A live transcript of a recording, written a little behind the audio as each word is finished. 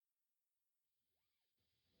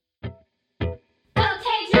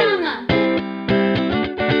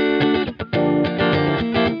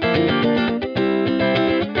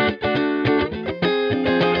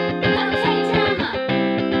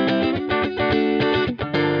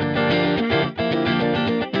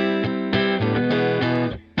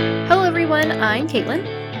I'm Caitlin.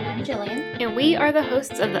 And I'm Jillian. And we are the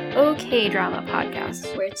hosts of the OK Drama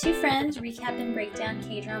podcast. We're two friends recap and break down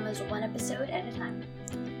K-dramas one episode at a time.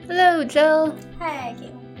 Hello, Jill. Hi,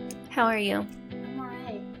 Caitlin. How are you? I'm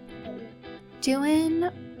alright. Doing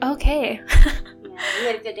okay. Yeah, we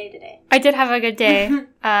had a good day today. I did have a good day.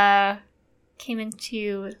 Came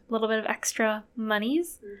into a little bit of extra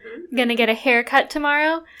monies. Mm-hmm. Gonna get a haircut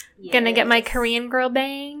tomorrow. Yes. Gonna get my Korean girl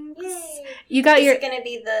bangs. Yay. You got Is your it gonna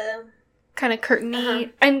be the... kind of curtainy.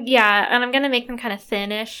 Uh-huh. And I'm gonna make them kind of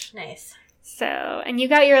thinnish. Nice. So, and you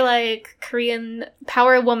got your like Korean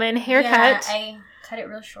power woman haircut. Yeah, I cut it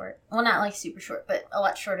real short. Well, not like super short, but a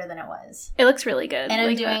lot shorter than it was. It looks really good. And I'm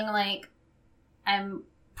like doing that. I'm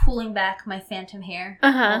pulling back my phantom hair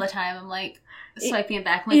all the time. I'm like swiping it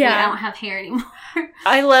back. I'm like, Yeah. wait, I don't have hair anymore.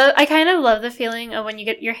 I kind of love the feeling of when you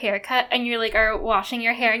get your hair cut and you're like are washing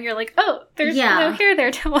your hair and you're like, oh, there's no hair there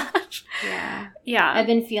to wash. Yeah. Yeah. I've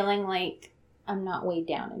been feeling like I'm not weighed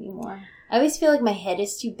down anymore. I always feel like my head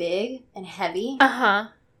is too big and heavy. Uh-huh.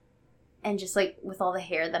 And just like with all the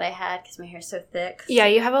hair that I had, because my hair's so thick. Yeah,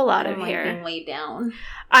 you have a lot of I'm hair. being weighed down.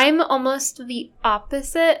 I'm almost the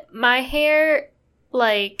opposite. My hair,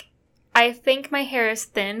 like, I think my hair is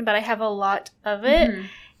thin, but I have a lot of it. Mm-hmm.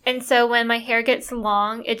 And so when my hair gets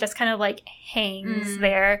long, it just kind of like hangs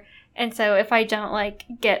there. And so if I don't like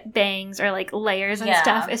get bangs or like layers and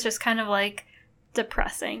stuff, it's just kind of like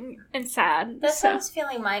depressing and sad. That's what I was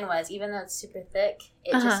feeling mine was. Even though it's super thick,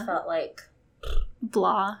 it just felt like...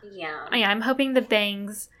 blah. Yeah. Yeah, I'm hoping the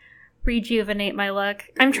bangs rejuvenate my look.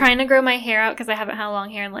 I'm trying to grow my hair out because I haven't had long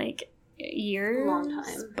hair in like years. Long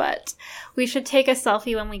time. But we should take a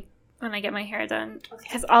selfie when I get my hair done.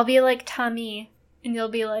 Because I'll be like Tommy and you'll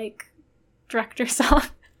be like director song.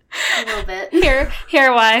 A little bit.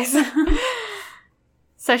 Hair wise.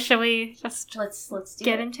 So shall we just let's do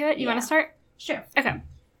get into it? You want to start? Sure. Okay.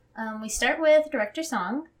 We start with director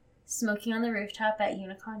song. Smoking on the rooftop at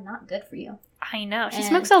Unicon, not good for you. I know. She And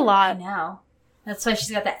smokes a lot. I know. That's why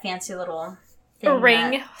she's got that fancy little thing.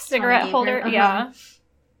 Ring, cigarette holder. Yeah.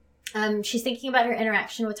 She's thinking about her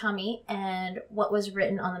interaction with Tommy and what was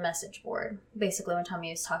written on the message board. Basically, when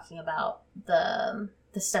Tommy was talking about the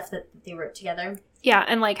stuff that they wrote together. Yeah,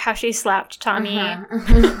 and like how she slapped Tommy.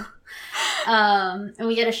 And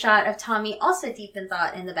we get a shot of Tommy also deep in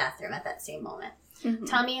thought in the bathroom at that same moment. Mm-hmm.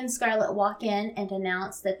 Tommy and Scarlett walk in and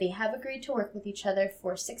announce that they have agreed to work with each other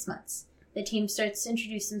for 6 months. The team starts to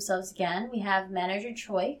introduce themselves again. We have manager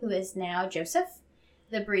Troy, who is now Joseph.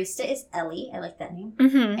 The barista is Ellie. I like that name.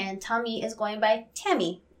 Mm-hmm. And Tommy is going by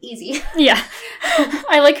Tammy. Easy. Yeah.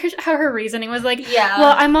 I like how her reasoning was like,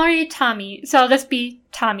 well, I'm already Tommy, so I'll just be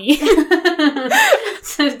Tommy.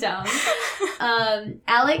 So dumb.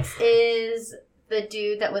 Alex is the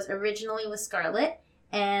dude that was originally with Scarlett.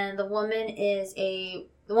 And the woman who's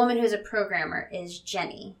a programmer is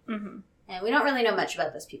Jenny. Mm-hmm. And we don't really know much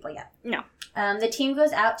about those people yet. No. The team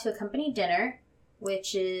goes out to a company dinner,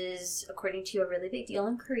 which is, according to you, a really big deal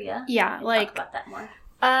in Korea. Yeah, We'll like... talk about that more.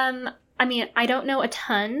 I mean, I don't know a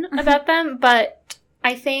ton about them, but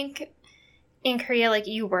I think in Korea, like,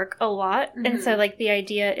 you work a lot. Mm-hmm. And so, like, the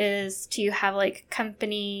idea is to have, like,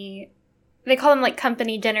 company... They call them, like,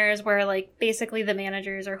 company dinners where, like, basically the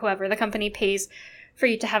managers or whoever the company pays for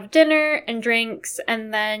you to have dinner and drinks,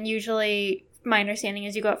 and then usually, my understanding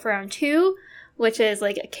is you go out for round 2, which is,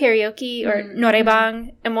 like, a karaoke or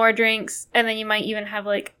noraebang and more drinks, and then you might even have,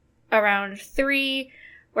 like, a round 3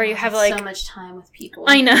 where you have, like... so much time with people.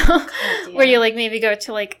 I know. God, where you, like, maybe go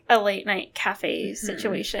to, like, a late-night cafe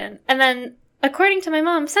situation. And then, according to my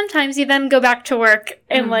mom, sometimes you then go back to work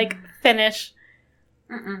and, like, finish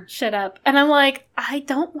shit up. And I'm like, I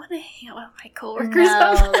don't want to hang out with my coworkers.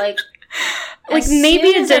 No, like... like, as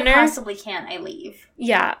maybe soon a as I dinner... possibly can, I leave.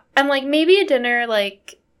 Yeah. And, like, maybe a dinner,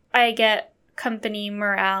 like, I get company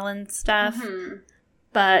morale and stuff. Mm-hmm.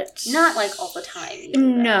 But... Not, like, all the time. Either,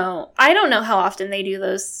 no. I don't know how often they do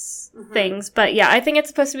those things. But, yeah, I think it's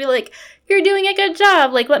supposed to be, like, you're doing a good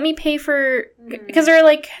job. Like, let me pay for... Because they're,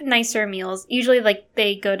 like, nicer meals. Usually, like,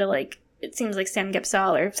 they go to, like, it seems like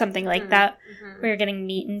Samgyeopsal or something like that. Where you're getting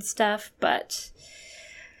meat and stuff. But...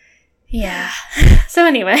 yeah. So,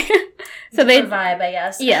 anyway. So they vibe, I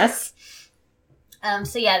guess. Yes.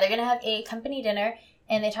 So, yeah, they're going to have a company dinner.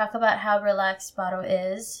 And they talk about how relaxed Baro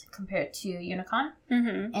is compared to Unicon.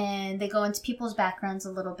 Mm-hmm. And they go into people's backgrounds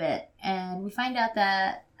a little bit. And we find out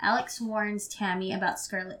that Alex warns Tammy about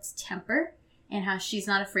Scarlett's temper and how she's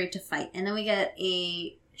not afraid to fight. And then we get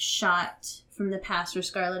a shot from the past where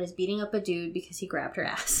Scarlett is beating up a dude because he grabbed her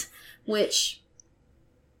ass. Which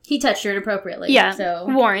He touched her inappropriately. Yeah, so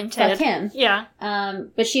warranted. fuck him. Yeah.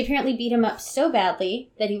 But she apparently beat him up so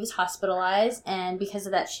badly that he was hospitalized, and because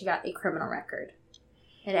of that, she got a criminal record.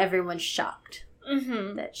 And everyone's shocked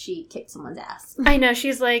that she kicked someone's ass. I know.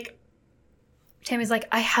 She's like, Tammy's like,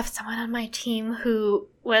 I have someone on my team who,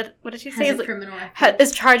 what did she say? Has a criminal record.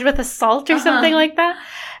 Is charged with assault or something like that.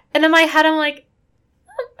 And in my head, I'm like,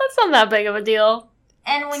 that's not that big of a deal.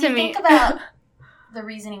 And when you think about the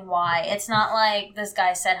reasoning why, it's not like this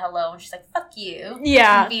guy said hello and she's like, fuck you.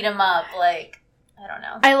 Yeah. And beat him up. Like, I don't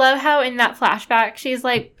know. I love how in that flashback, she's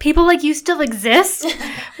like, people like you still exist?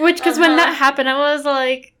 Which, because when that happened, I was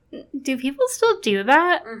like, do people still do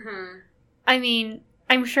that? Mm-hmm. I mean,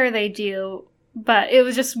 I'm sure they do. But it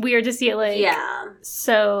was just weird to see it, like,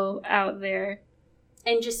 so out there.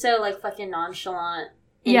 And just so, like, fucking nonchalant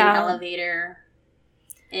in an elevator,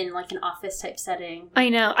 in, like, an office-type setting. I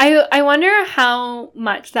know. I wonder how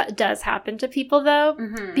much that does happen to people, though.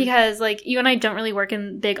 Mm-hmm. Because, like, you and I don't really work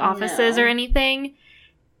in big offices or anything.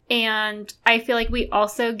 And I feel like we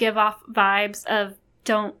also give off vibes of,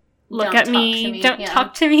 don't look at me, don't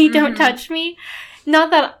talk to me, don't touch me.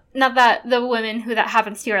 Not that the women who that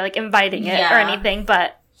happens to are, like, inviting it or anything,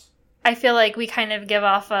 but I feel like we kind of give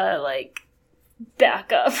off a, like,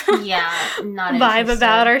 backup not vibe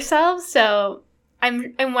about ourselves. So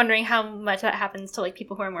I'm wondering how much that happens to, like,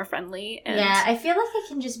 people who are more friendly. And I feel like it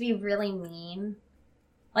can just be really mean.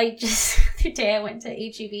 Like, just the day I went to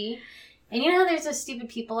HEB, and you know how there's those stupid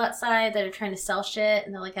people outside that are trying to sell shit,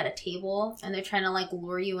 and they're, like, at a table, and they're trying to, like,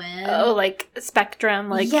 lure you in? Oh, like, Spectrum,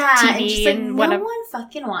 like, TV and just, like, and no one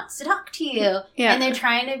fucking wants to talk to you. Yeah. And they're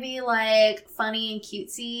trying to be, like, funny and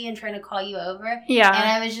cutesy and trying to call you over. Yeah. And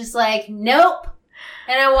I was just like, nope!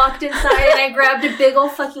 And I walked inside and I grabbed a big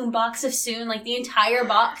old fucking box of Soon, like, the entire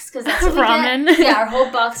box, because that's what we ramen. get. Yeah, our whole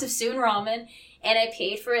box of Soon ramen. And I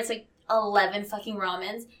paid for it. It's, like, 11 fucking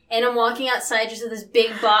ramens, and I'm walking outside just with this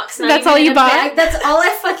big box. That's all you bought? Bag. That's all I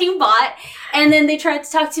fucking bought. And then they tried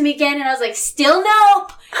to talk to me again, and I was like, still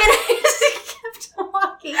nope. And I just kept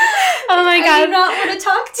walking. Oh my God. I do not want to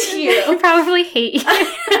talk to you. I probably hate you.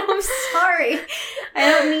 I'm sorry.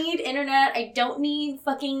 I don't need internet. I don't need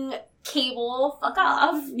fucking cable. Fuck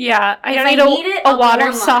off. Yeah, I don't need it, a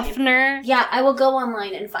water softener. Yeah, I will go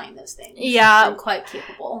online and find those things. Yeah. I'm quite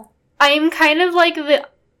capable. I'm kind of like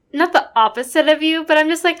not the opposite of you, but I'm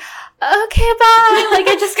just like, okay, bye. Like,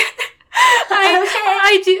 I just,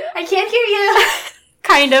 I do. I can't hear you.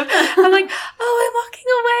 Kind of. I'm like, oh, I'm walking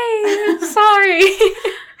away. I'm sorry.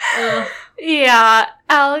 Yeah.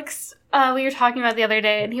 Alex, we were talking about the other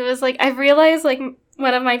day, and he was like, I've realized, like,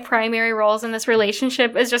 one of my primary roles in this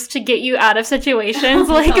relationship is just to get you out of situations.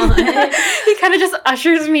 Oh, like, he kind of just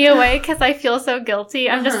ushers me away because I feel so guilty.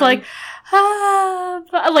 I'm just like,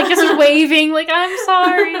 like, just waving, like, I'm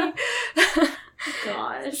sorry.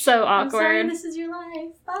 Gosh. So awkward. I'm sorry, this is your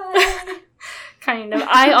life. Bye. Kind of.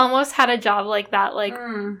 I almost had a job like that, like,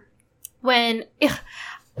 when,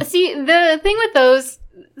 see, the thing with those,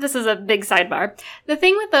 this is a big sidebar, the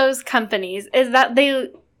thing with those companies is that they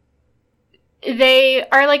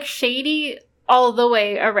are, like, shady all the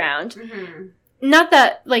way around. Mm-hmm. Not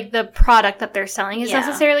that, like, the product that they're selling is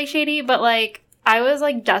necessarily shady, but, like, I was,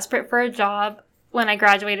 like, desperate for a job when I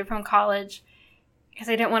graduated from college because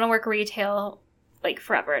I didn't want to work retail, like,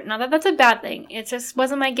 forever. Not that that's a bad thing. It just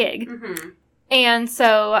wasn't my gig. Mm-hmm. And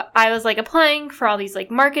so I was, like, applying for all these, like,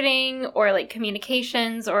 marketing or, like,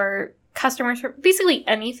 communications or customer service, basically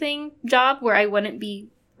anything job where I wouldn't be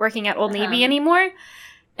working at Old Navy anymore.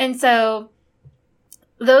 And so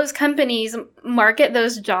those companies market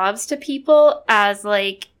those jobs to people as,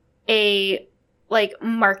 like, a, like,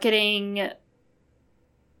 marketing,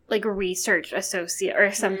 like, research associate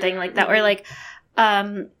or something like that, or, like,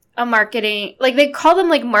 a marketing, like, they call them,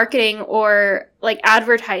 like, marketing or, like,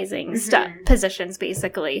 advertising stuff, positions,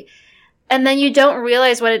 basically. And then you don't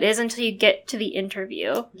realize what it is until you get to the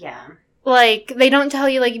interview. Yeah. Like, they don't tell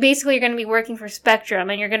you, like, basically you're going to be working for Spectrum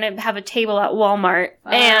and you're going to have a table at Walmart.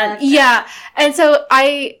 And, yeah. And so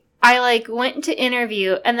I, like, went to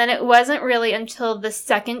interview, and then it wasn't really until the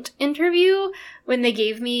second interview when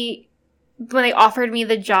they offered me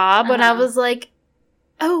the job, when I was like,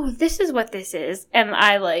 oh, this is what this is. And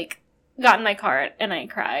I, like, got in my car and I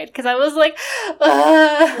cried because I was like,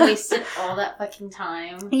 wasted all that fucking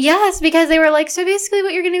time. Yes, because they were like, so basically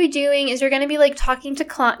what you're going to be doing is you're going to be, like, talking to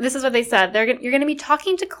clients. This is what they said. You're going to be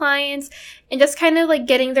talking to clients and just kind of, like,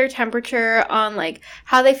 getting their temperature on, like,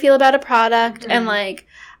 how they feel about a product. And, like,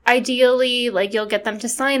 ideally, like, you'll get them to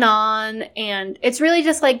sign on. And it's really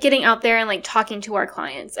just, like, getting out there and, like, talking to our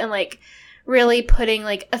clients and, like, really putting,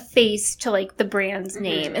 like, a face to, like, the brand's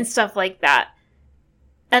name and stuff like that.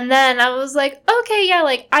 And then I was like, okay, yeah,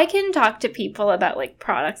 like, I can talk to people about, like,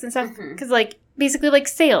 products and stuff. Because, like, basically, like,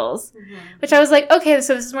 sales. Which I was like, okay,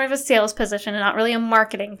 so this is more of a sales position and not really a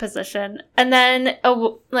marketing position. And then,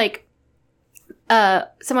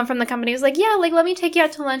 someone from the company was like, yeah, like, let me take you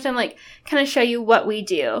out to lunch and, like, kind of show you what we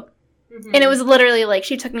do. And it was literally, like,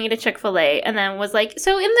 she took me to Chick-fil-A and then was like,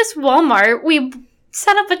 so in this Walmart, we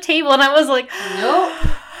set up a table. And I was like, nope.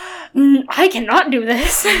 I cannot do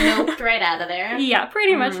this. Nope, right out of there. Yeah,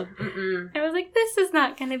 pretty much. I was like, this is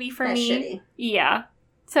not going to be for me. Shitty. Yeah.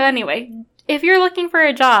 So anyway, if you're looking for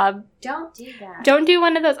a job, don't do that. Don't do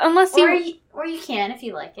one of those unless or you can if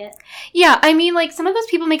you like it. Yeah, I mean, like, some of those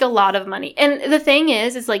people make a lot of money. And the thing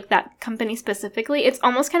is like, that company specifically, it's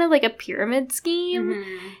almost kind of like a pyramid scheme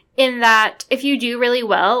in that if you do really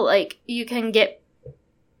well, like, you can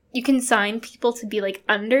sign people to be, like,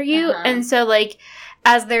 under you. And so, like,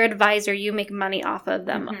 as their advisor, you make money off of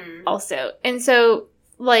them also. And so,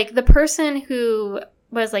 like, the person who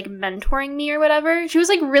was, like, mentoring me or whatever, she was,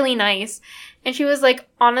 like, really nice. And she was like,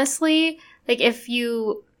 honestly, like, if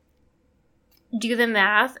you do the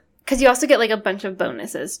math, because you also get, like, a bunch of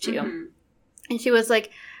bonuses, too. And she was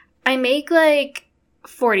like, I make, like,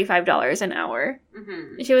 $45 an hour.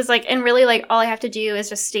 And she was like, and really, like, all I have to do is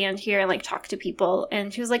just stand here and, like, talk to people.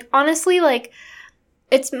 And she was like, honestly, like,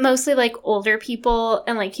 it's mostly, like, older people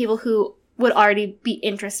and, like, people who would already be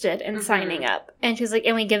interested in signing up. And she's like,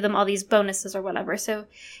 and we give them all these bonuses or whatever. So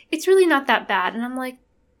it's really not that bad. And I'm like,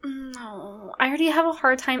 no, I already have a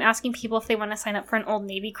hard time asking people if they want to sign up for an Old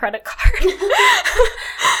Navy credit card.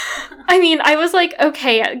 I mean, I was, like,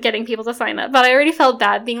 okay at getting people to sign up, but I already felt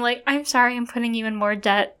bad being like, I'm sorry, I'm putting you in more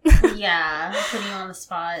debt. Yeah, putting you on the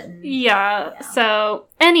spot. And, yeah, so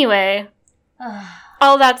anyway,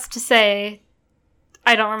 all that's to say,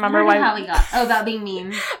 I don't remember how we got. Oh, about being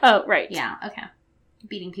mean. Oh, right. Yeah, okay.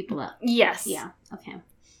 Beating people up. Yes. Yeah, okay.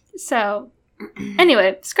 So,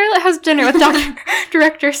 anyway, Scarlett has dinner with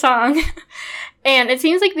Director Song. And it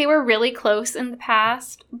seems like they were really close in the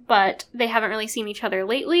past, but they haven't really seen each other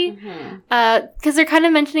lately. Because they're kind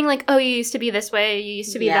of mentioning, like, oh, you used to be this way, you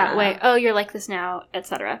used to be that way, oh, you're like this now,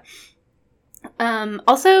 etc.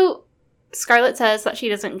 Also, Scarlett says that she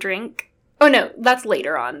doesn't drink. Oh, no, that's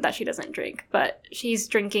later on that she doesn't drink, but she's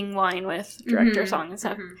drinking wine with Director Song and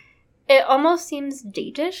stuff. It almost seems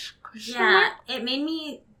date-ish. Yeah, it made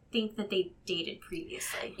me think that they dated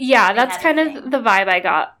previously. Yeah, that's kind of the vibe I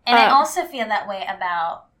got. And I also feel that way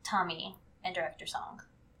about Tommy and Director Song.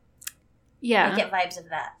 Yeah. I get vibes of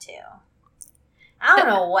that, too. I don't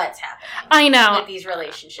know what's happening. I know. With these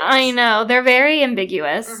relationships. I know. They're very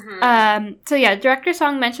ambiguous. So yeah, Director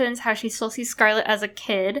Song mentions how she still sees Scarlett as a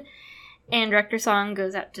kid, and Director Song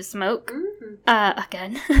goes out to smoke.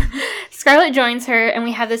 Again. Scarlett joins her, and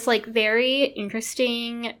we have this, like, very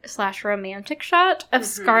interesting / romantic shot of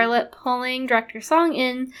Scarlett pulling Director Song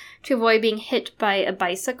in to avoid being hit by a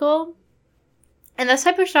bicycle. And this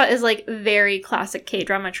type of shot is, like, very classic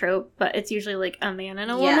K-drama trope, but it's usually, like, a man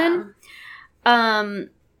and a woman.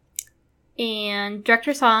 And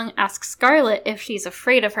Director Song asks Scarlett if she's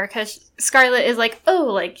afraid of her, because Scarlett is like, oh,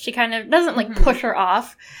 like, she kind of doesn't, like, push her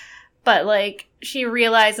off. But, like, she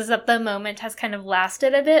realizes that the moment has kind of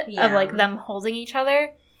lasted a bit of, like, them holding each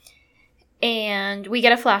other. And we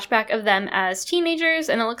get a flashback of them as teenagers,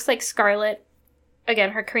 and it looks like Scarlett, again,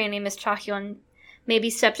 her Korean name is Cha Hyun, maybe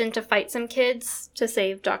stepped in to fight some kids to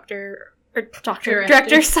save Director Song. Here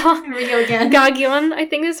we go again. Ga-gyun, I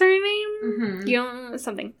think is her name. Gyun,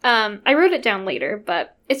 something. I wrote it down later,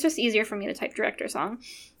 but it's just easier for me to type Director Song.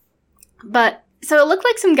 But... so it looked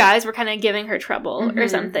like some guys were kind of giving her trouble or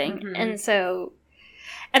something. And so,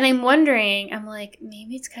 and I'm wondering, I'm like,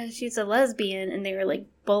 maybe it's because she's a lesbian and they were, like,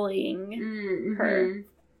 bullying her.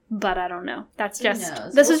 But I don't know. That's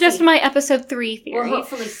just, this is just my episode 3 theory. We'll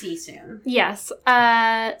hopefully see soon. Yes.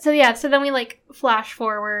 So then we, like, flash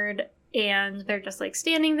forward and they're just, like,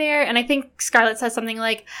 standing there. And I think Scarlett says something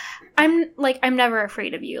like, I'm never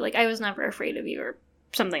afraid of you. Like, I was never afraid of you or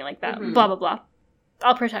something like that. Blah, blah, blah.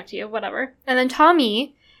 I'll protect you, whatever. And then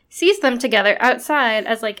Tommy sees them together outside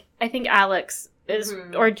as, like, I think Alex is,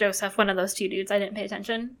 or Joseph, one of those two dudes, I didn't pay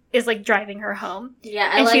attention, is, like, driving her home.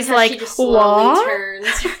 Yeah, and she's like, she just slowly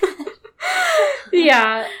turns.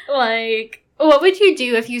 Yeah, like, what would you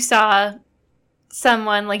do if you saw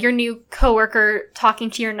someone, like, your new coworker talking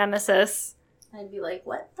to your nemesis? I'd be like,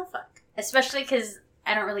 what the fuck? Especially because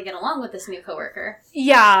I don't really get along with this new coworker.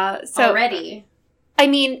 Yeah, so... already. I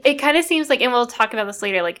mean, it kind of seems like, and we'll talk about this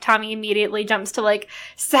later, like, Tommy immediately jumps to, like,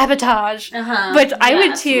 sabotage, which I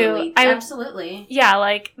would too. Absolutely. Yeah,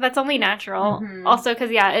 like, that's only natural. Also, because,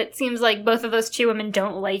 yeah, it seems like both of those two women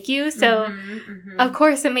don't like you, so of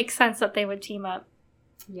course it makes sense that they would team up.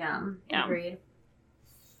 Yeah. Yeah. Agreed.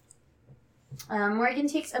 Morgan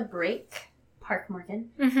takes a break, Park Morgan,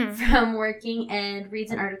 Mm-hmm. from working and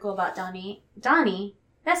reads an article about Donnie?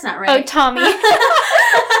 That's not Oh, right. Tommy.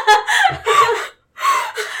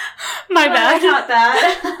 My bad. Not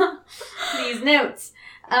that. These notes.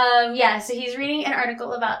 So he's reading an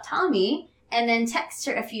article about Tommy and then texts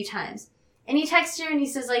her a few times. And he texts her and he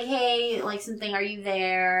says, like, hey, like something, are you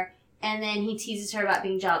there? And then he teases her about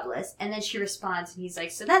being jobless. And then she responds and he's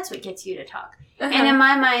like, so that's what gets you to talk. Uh-huh. And in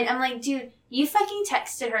my mind, I'm like, dude, you fucking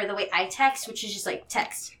texted her the way I text, which is just like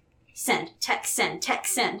text, send, text, send,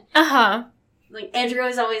 text, send. Uh-huh. Like, Andrew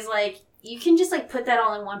is always like, you can just, like, put that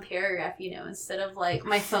all in one paragraph, instead of, like,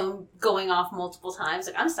 my phone going off multiple times.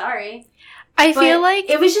 Like, I'm sorry. I But feel like...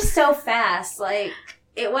 it was just so fast. Like,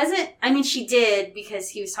 it wasn't... I mean, she did because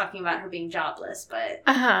he was talking about her being jobless, but...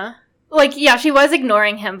 Uh-huh. Like, yeah, she was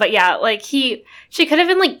ignoring him, but yeah, like, she could have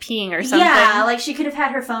been, like, peeing or something. Yeah, like, she could have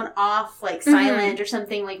had her phone off, like, silent or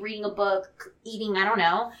something, like, reading a book, eating, I don't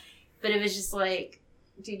know. But it was just like,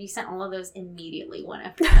 dude, you sent all of those immediately, one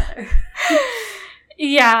after another.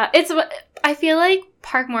 Yeah, I feel like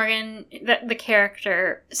Park Morgan, the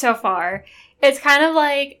character so far, it's kind of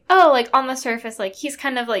like, oh, like, on the surface, like, he's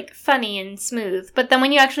kind of, like, funny and smooth. But then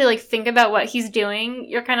when you actually, like, think about what he's doing,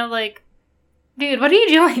 you're kind of like, dude, what are you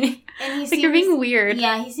doing? And Like, you're being weird.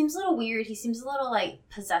 Yeah, he seems a little weird. He seems a little, like,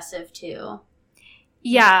 possessive, too.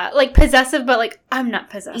 Yeah, like, possessive, but, like, I'm not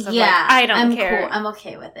possessive. Yeah. Like, I don't I'm care. Cool. I'm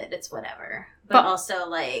okay with it. It's whatever. But also,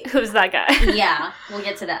 like... Who's that guy? Yeah, we'll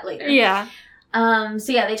get to that later. Yeah.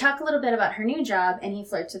 They talk a little bit about her new job, and he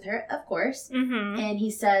flirts with her, of course. Mm-hmm. And he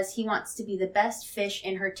says he wants to be the best fish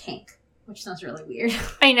in her tank, which sounds really weird.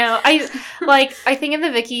 I know. I think in the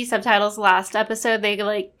Vicky subtitles last episode, they,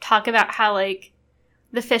 like, talk about how, like,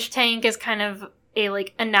 the fish tank is kind of a,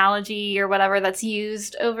 like, analogy or whatever that's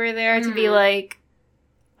used over there to be like,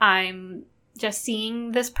 I'm just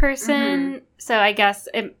seeing this person. Mm-hmm. So I guess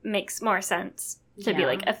it makes more sense to be,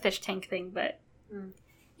 like, a fish tank thing, but...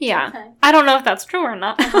 Yeah. Okay. I don't know if that's true or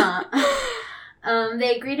not.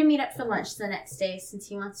 They agree to meet up for lunch the next day since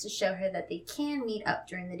he wants to show her that they can meet up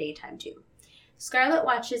during the daytime too. Scarlett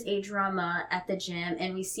watches a drama at the gym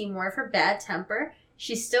and we see more of her bad temper.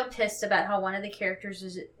 She's still pissed about how one of the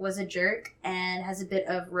characters was a jerk and has a bit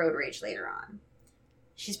of road rage later on.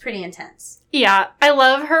 She's pretty intense. Yeah. I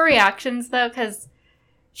love her reactions though because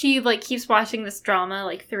she, like, keeps watching this drama,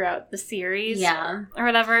 like, throughout the series. Yeah. Or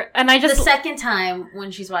whatever. And I just... The second time when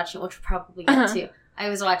she's watching, which we'll probably get to, I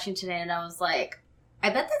was watching today and I was like, I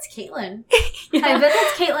bet that's Caitlin. Yeah. I bet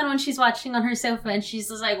that's Caitlin when she's watching on her sofa and she's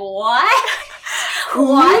just like, what?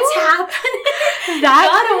 What's happening?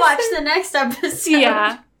 Gotta watch the next episode.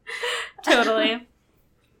 Yeah. Totally.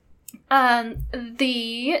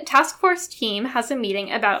 The task force team has a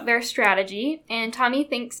meeting about their strategy, and Tommy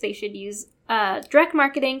thinks they should use direct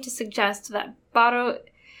marketing to suggest that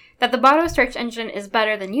the Botto search engine is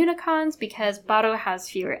better than Unicon's because Botto has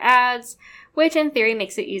fewer ads, which in theory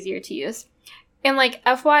makes it easier to use. And, like,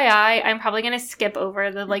 FYI, I'm probably going to skip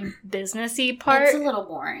over the, like, businessy part. It's a little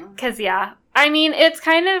boring. Because, yeah. I mean, it's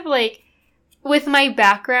kind of, like, with my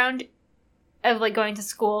background of, like, going to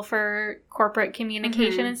school for corporate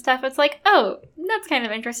communication and stuff, it's like, oh, that's kind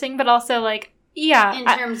of interesting, but also, like, yeah. In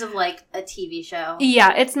terms of, like, a TV show.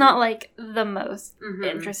 Yeah, it's not, like, the most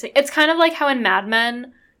interesting. It's kind of like how in Mad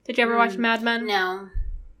Men, did you ever watch Mad Men? No.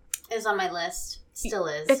 It was on my list. Still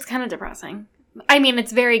is. It's kind of depressing. I mean,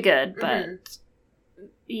 it's very good, but...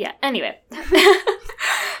 Yeah, anyway.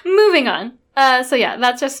 Moving on. So yeah,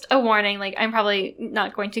 that's just a warning. Like, I'm probably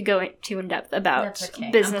not going to go too in-depth about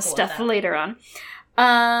business stuff later on.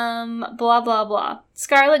 Blah, blah, blah.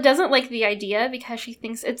 Scarlett doesn't like the idea because she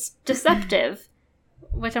thinks it's deceptive.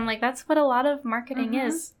 Which I'm like, that's what a lot of marketing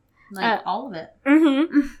is. Like, all of it.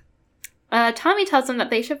 Tommy tells them that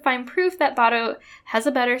they should find proof that Botto has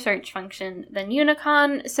a better search function than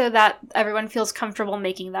Unicon so that everyone feels comfortable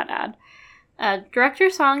making that ad.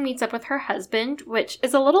 Director Song meets up with her husband, which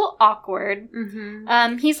is a little awkward.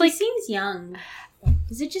 He's like... He seems young.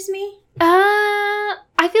 Is it just me? I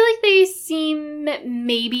feel like they seem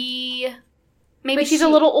maybe she's a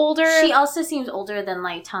little older. She also seems older than,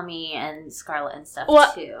 like, Tommy and Scarlett and stuff,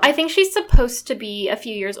 too. I think she's supposed to be a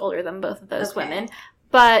few years older than both of those women.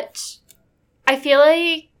 But I feel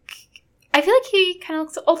like he kind of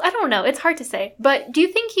looks old. I don't know. It's hard to say. But do you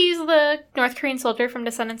think he's the North Korean soldier from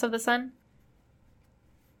Descendants of the Sun?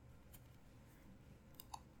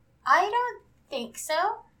 I don't think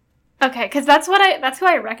so. Okay, because that's who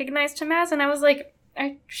I recognized him as, and I was like,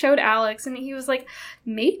 I showed Alex, and he was like,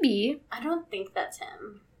 maybe. I don't think that's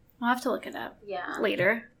him. I'll have to look it up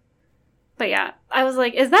later. But yeah, I was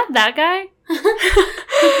like, is that guy?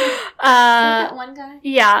 That one guy?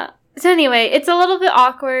 Yeah. So anyway, it's a little bit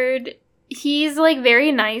awkward. He's, like,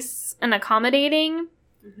 very nice and accommodating.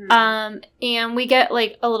 Mm-hmm. And we get,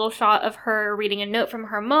 like, a little shot of her reading a note from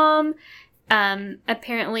her mom.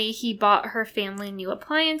 Apparently he bought her family new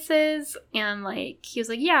appliances, and, like, he was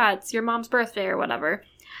like, yeah, it's your mom's birthday or whatever.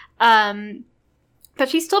 But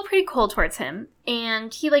she's still pretty cold towards him,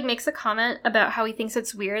 and he, like, makes a comment about how he thinks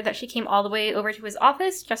it's weird that she came all the way over to his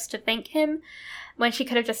office just to thank him when she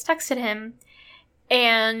could have just texted him.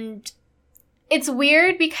 And it's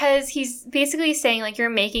weird because he's basically saying, like, you're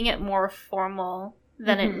making it more formal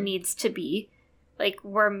than it needs to be. Like,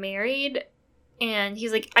 we're married, and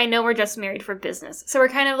he's like, I know we're just married for business. So we're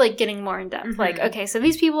kind of, like, getting more in depth. Like, okay, so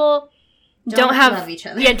these people don't have love each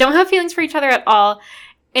other. Yeah, don't have feelings for each other at all.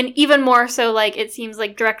 And even more so, like, it seems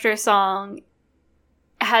like Director Song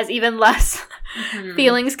has even less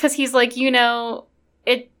feelings, because he's like, you know,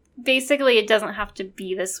 it doesn't have to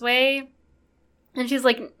be this way. And she's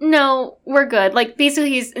like, no, we're good. Like,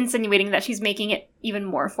 basically he's insinuating that she's making it even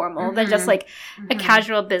more formal than just, like, a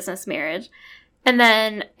casual business marriage. And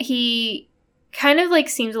then he kind of, like,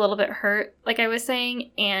 seems a little bit hurt, like I was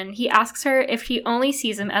saying, and he asks her if she only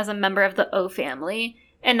sees him as a member of the O family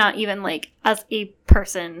and not even, like, as a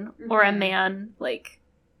person or a man, like,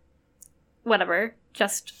 whatever,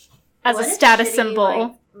 just as a status symbol.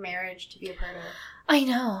 Like, marriage to be a part of. I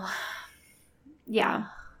know. Yeah.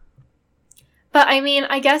 But, I mean,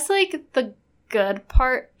 I guess, like, the good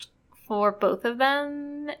part for both of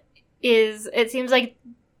them is it seems like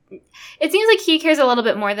he cares a little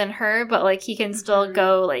bit more than her, but, like, he can still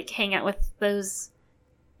go, like, hang out with those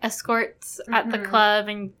escorts at the club,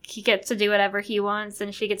 and he gets to do whatever he wants,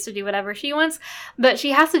 and she gets to do whatever she wants. But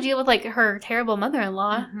she has to deal with, like, her terrible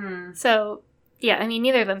mother-in-law. So, yeah, I mean,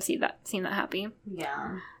 neither of them seem that happy.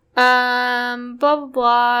 Yeah. Blah, blah,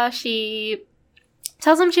 blah. She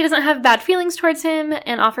tells him she doesn't have bad feelings towards him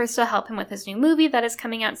and offers to help him with his new movie that is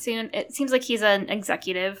coming out soon. It seems like he's an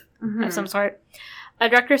executive of some sort.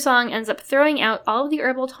 Director Song ends up throwing out all of the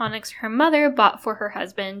herbal tonics her mother bought for her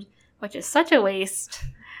husband, which is such a waste.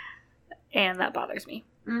 And that bothers me.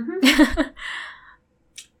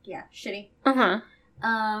 Yeah, shitty.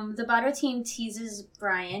 The Bado team teases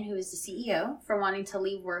Brian, who is the CEO, for wanting to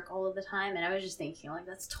leave work all of the time. And I was just thinking, like,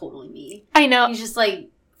 that's totally me. I know. He's just, like,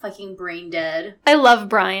 fucking brain dead. I love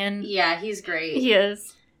Brian. Yeah, he's great. He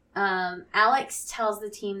is. Alex tells the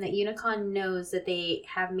team that Unicon knows that they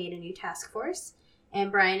have made a new task force. And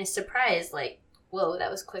Brian is surprised, like, whoa, that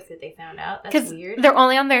was quick that they found out. That's weird. They're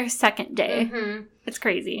only on their second day. It's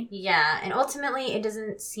crazy. Yeah, and ultimately he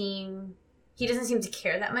doesn't seem to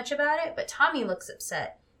care that much about it, but Tommy looks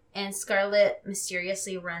upset. And Scarlett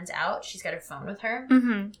mysteriously runs out. She's got her phone with her.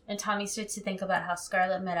 And Tommy starts to think about how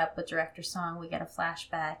Scarlett met up with Director Song. We get a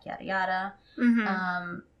flashback, yada yada.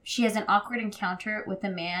 She has an awkward encounter with a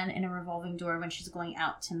man in a revolving door when she's going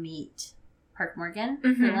out to meet Park Morgan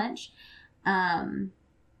for lunch. And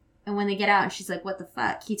when they get out and she's like, what the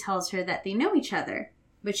fuck? He tells her that they know each other.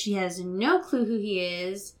 But she has no clue who he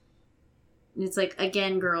is. And it's like,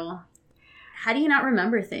 again, girl, how do you not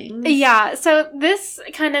remember things? Yeah, so this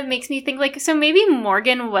kind of makes me think, like, so maybe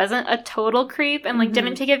Morgan wasn't a total creep and, like,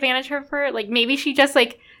 didn't take advantage of her. Like, maybe she just,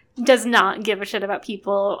 like, does not give a shit about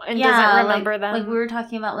people and doesn't remember them. Like we were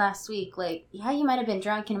talking about last week. Like, yeah, you might have been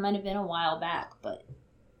drunk and it might have been a while back, but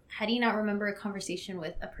how do you not remember a conversation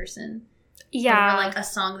with a person? Yeah. Or, like, a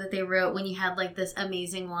song that they wrote when you had, like, this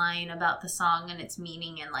amazing line about the song and its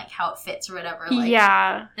meaning and, like, how it fits or whatever.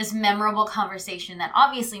 Like, this memorable conversation that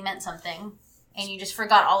obviously meant something. And you just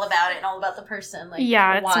forgot all about it and all about the person. Like,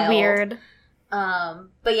 yeah, it's weird.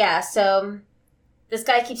 But yeah, so this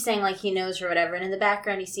guy keeps saying, like, he knows or whatever. And in the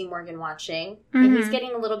background, you see Morgan watching. And he's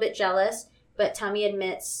getting a little bit jealous. But Tommy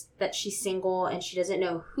admits that she's single and she doesn't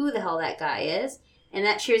know who the hell that guy is. And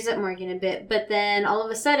that cheers up Morgan a bit. But then all of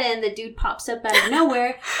a sudden, the dude pops up out of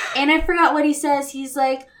nowhere. And I forgot what he says. He's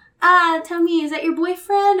like, Tommy, is that your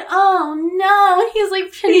boyfriend? Oh, no. And he's, like,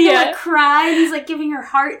 pretending to, like, cry. And he's, like, giving her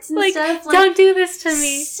hearts and stuff. Like, don't do this to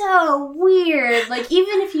me. So weird. Like,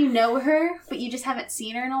 even if you know her, but you just haven't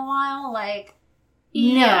seen her in a while, like,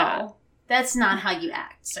 no. That's not how you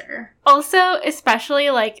act, sir. Also, especially,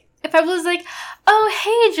 like, if I was like, oh,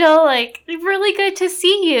 hey, Jill, like, really good to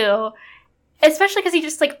see you. Especially because he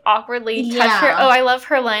just, like, awkwardly touched her. Oh, I love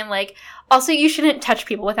her line, like, also, you shouldn't touch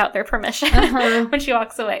people without their permission when she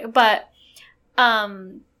walks away. But,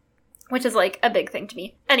 which is, like, a big thing to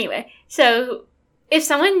me. Anyway, so if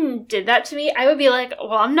someone did that to me, I would be like,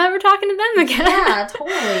 well, I'm never talking to them again. Yeah,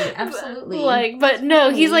 totally. Absolutely. Like, but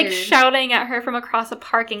no, he's, like, shouting at her from across a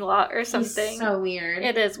parking lot or something. He's so weird.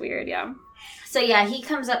 It is weird, yeah. So yeah, he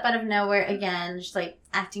comes up out of nowhere again, just like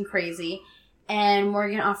acting crazy. And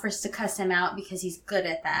Morgan offers to cuss him out because he's good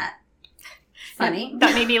at that. Funny.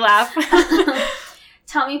 That made me laugh.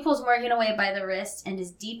 Tommy pulls Morgan away by the wrist and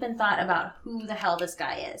is deep in thought about who the hell this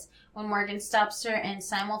guy is, when Morgan stops her and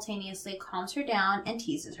simultaneously calms her down and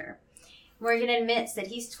teases her. Morgan admits that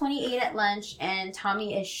he's 28 at lunch, and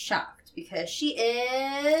Tommy is shocked because she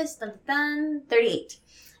is 38.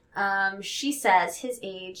 She says his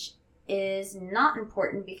age is not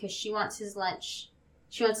important because she wants this lunch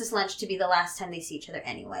to be the last time they see each other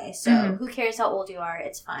anyway. So who cares how old you are?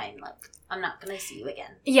 It's fine. Like, I'm not going to see you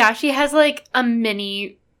again. Yeah, she has like a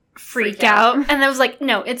mini freak out. And I was like,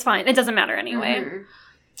 no, it's fine. It doesn't matter anyway.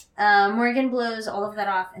 Morgan blows all of that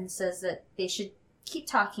off and says that they should keep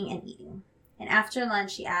talking and eating. And after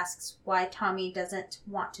lunch, he asks why Tommy doesn't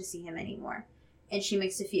want to see him anymore. And she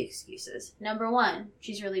makes a few excuses. Number 1,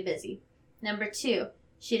 she's really busy. Number 2,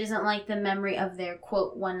 she doesn't like the memory of their,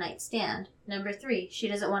 quote, one-night stand. Number 3, she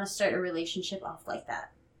doesn't want to start a relationship off like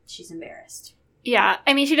that. She's embarrassed. Yeah,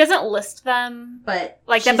 I mean, she doesn't list them but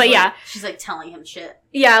like that, but yeah. She's like telling him shit.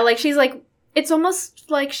 Yeah, like she's like, it's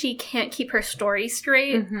almost like she can't keep her story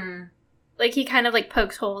straight. Like he kind of like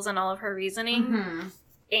pokes holes in all of her reasoning.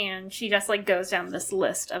 And she just like goes down this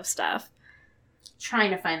list of stuff.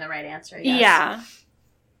 Trying to find the right answer, I guess. Yeah.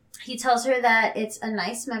 He tells her that it's a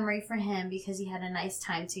nice memory for him because he had a nice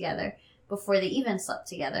time together before they even slept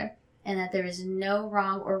together, and that there is no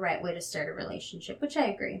wrong or right way to start a relationship, which I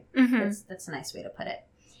agree. That's a nice way to put it.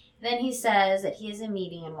 Then he says that he has a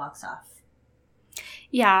meeting and walks off.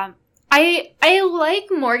 Yeah. I like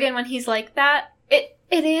Morgan when he's like that. It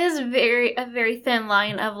is a very thin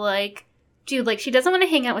line of like, dude, like, she doesn't want to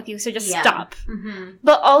hang out with you, so just stop.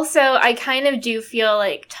 But also, I kind of do feel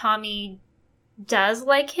like Tommy does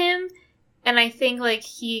like him, and I think, like,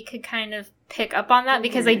 he could kind of pick up on that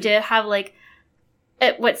because they did have, like,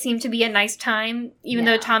 what seemed to be a nice time, even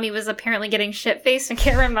though Tommy was apparently getting shit-faced and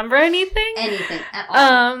can't remember anything. Anything at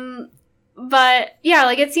all. But, yeah,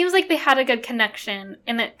 like, it seems like they had a good connection,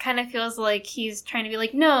 and it kind of feels like he's trying to be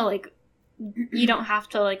like, no, like, you don't have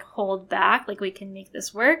to, like, hold back. Like, we can make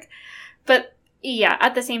this work. But, yeah,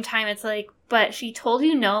 at the same time, it's like, but she told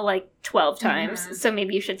you no, like, 12 times, so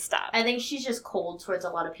maybe you should stop. I think she's just cold towards a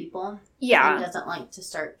lot of people. Yeah. And doesn't like to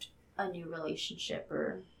start a new relationship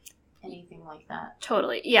or anything like that.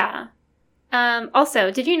 Totally, yeah.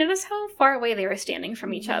 Also, did you notice how far away they were standing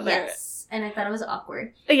from each other? Yes, and I thought it was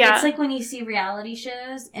awkward. Yeah. It's like when you see reality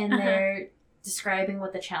shows and they're describing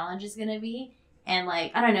what the challenge is going to be, and,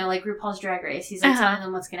 like, I don't know, like RuPaul's Drag Race, he's, like, telling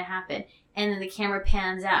them what's going to happen. And then the camera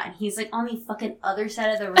pans out, and he's, like, on the fucking other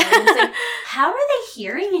side of the room. It's like, how are they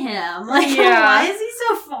hearing him? Like, why is he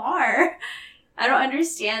so far? I don't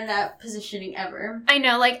understand that positioning ever. I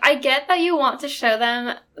know, like, I get that you want to show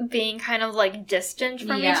them being kind of, like, distant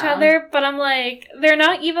from each other, but I'm like, they're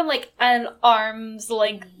not even, like, an arm's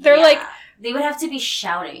length. They're, like... They would have to be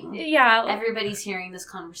shouting. Yeah. Everybody's hearing this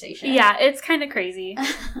conversation. Yeah, it's kind of crazy.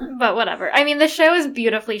 But whatever. I mean, the show is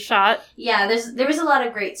beautifully shot. Yeah, there was a lot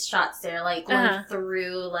of great shots there, like, going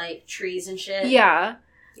through, like, trees and shit. Yeah.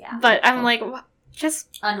 Yeah. But I'm like,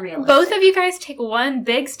 just... Unrealistic. Both of you guys take one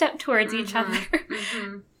big step towards each other.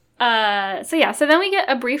 So then we get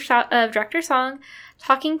a brief shot of Director Song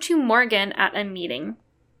talking to Morgan at a meeting.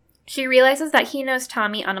 She realizes that he knows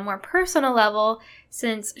Tommy on a more personal level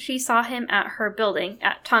since she saw him at her building,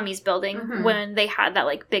 at Tommy's building, when they had that,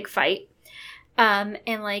 like, big fight. And,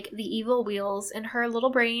 like, the evil wheels in her little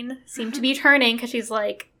brain seem to be turning because she's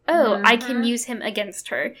like, oh, I can use him against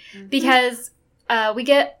her. Because we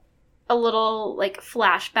get a little, like,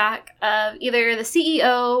 flashback of either the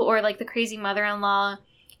CEO or, like, the crazy mother-in-law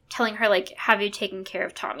telling her, like, have you taken care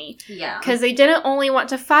of Tommy? Yeah. Because they didn't only want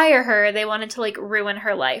to fire her, they wanted to, like, ruin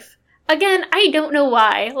her life. Again, I don't know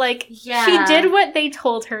why. Like, she did what they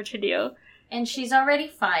told her to do. And she's already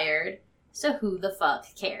fired, so who the fuck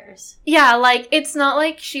cares? Yeah, like, it's not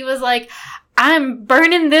like she was like, I'm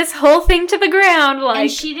burning this whole thing to the ground. Like,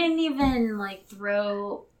 and she didn't even, like,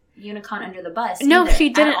 throw Unicon under the bus. No, she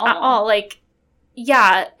didn't at all. Like,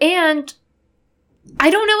 yeah, and...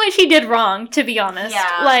 I don't know what she did wrong, to be honest.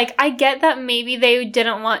 Yeah. Like, I get that maybe they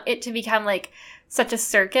didn't want it to become, like, such a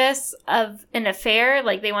circus of an affair.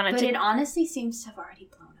 Like, they wanted but to... But it honestly seems to have already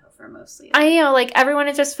blown over mostly. I know, like, everyone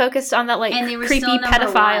is just focused on that, like, and they were creepy still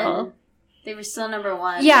pedophile. One. They were still number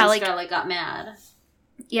one. Yeah, and like... Scarlett got mad.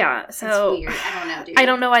 Yeah, so... It's weird. I don't know, dude. I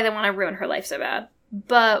don't know why they want to ruin her life so bad.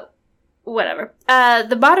 But... whatever.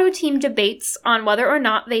 The Botto team debates on whether or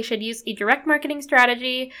not they should use a direct marketing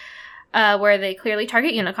strategy where they clearly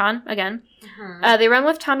target Unicon again. They run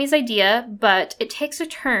with Tommy's idea, but it takes a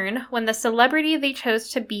turn when the celebrity they chose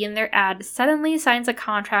to be in their ad suddenly signs a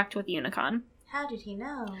contract with Unicon. How did he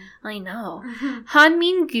know? I know. Han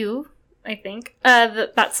Min-gu, I think,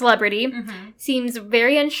 that celebrity, seems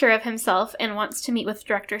very unsure of himself and wants to meet with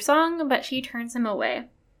Director Song, but she turns him away.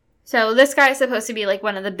 So this guy is supposed to be, like,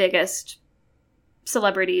 one of the biggest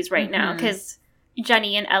celebrities right now, because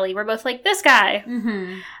Jenny and Ellie were both like, this guy!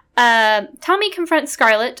 Tommy confronts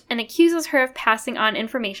Scarlett and accuses her of passing on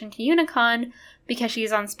information to Unicon because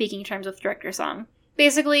she's on speaking terms with Director Song.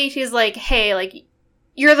 Basically, she's like, hey, like,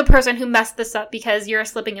 you're the person who messed this up because you're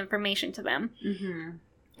slipping information to them.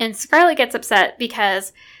 And Scarlett gets upset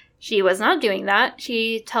because she was not doing that.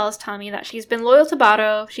 She tells Tommy that she's been loyal to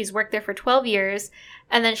Bato, she's worked there for 12 years,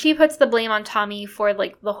 and then she puts the blame on Tommy for,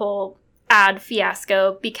 like, the whole ad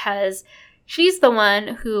fiasco because she's the one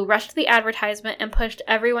who rushed the advertisement and pushed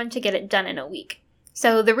everyone to get it done in a week.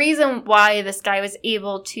 So the reason why this guy was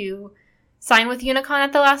able to sign with Unicon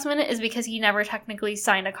at the last minute is because he never technically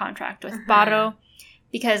signed a contract with Bato,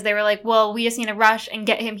 because they were like, well, we just need to rush and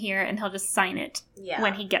get him here, and he'll just sign it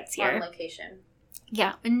when he gets here. On location.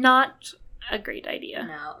 Yeah, not a great idea.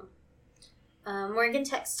 No. Morgan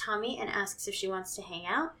texts Tommy and asks if she wants to hang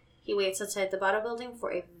out. He waits outside the Bato building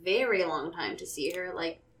for a very long time to see her,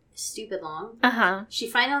 like, stupid long. She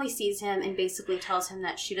finally sees him and basically tells him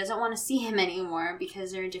that she doesn't want to see him anymore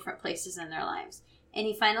because they're in different places in their lives. And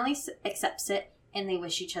he finally accepts it, and they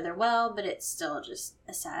wish each other well, but it's still just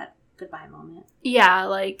a sad goodbye moment. Yeah,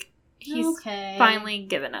 like, he's finally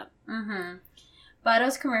given up.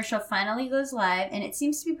 Bato's commercial finally goes live, and it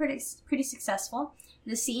seems to be pretty successful.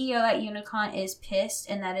 The CEO at Unicon is pissed,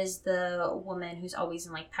 and that is the woman who's always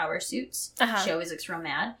in, like, power suits. She always looks real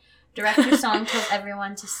mad. Director Song tells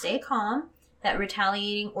everyone to stay calm, that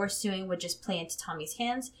retaliating or suing would just play into Tommy's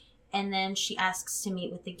hands, and then she asks to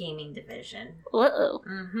meet with the gaming division.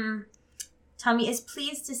 Tommy is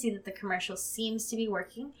pleased to see that the commercial seems to be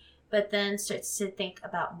working, but then starts to think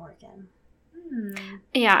about Morgan.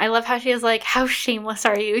 Yeah, I love how she is like, how shameless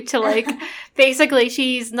are you to, like, basically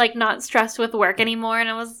she's, like, not stressed with work anymore, and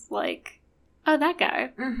I was like, oh, that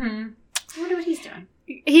guy. I wonder what he's doing.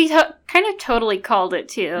 He kind of totally called it,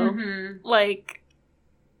 too. Like,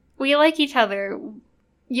 we like each other.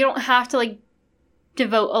 You don't have to, like,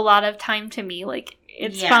 devote a lot of time to me. Like,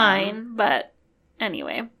 it's fine, but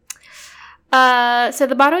anyway. So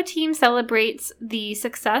the Bato team celebrates the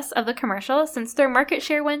success of the commercial since their market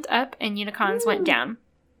share went up and Unicon's went down.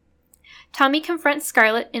 Tommy confronts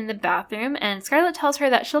Scarlett in the bathroom, and Scarlett tells her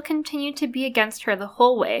that she'll continue to be against her the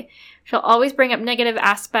whole way. She'll always bring up negative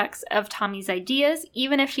aspects of Tommy's ideas,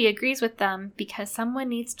 even if she agrees with them, because someone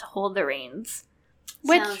needs to hold the reins.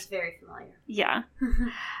 Sounds very familiar. Yeah.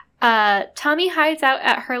 Tommy hides out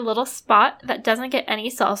at her little spot that doesn't get any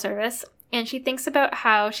cell service, and she thinks about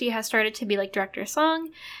how she has started to be like Director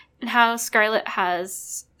Song, and how Scarlett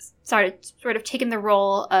has started sort of taken the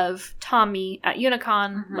role of Tommy at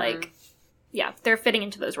Unicon. Like, yeah, they're fitting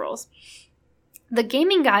into those roles. The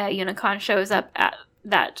gaming guy at Unicon shows up at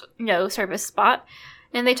that no service spot,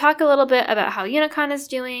 and they talk a little bit about how Unicon is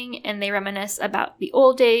doing, and they reminisce about the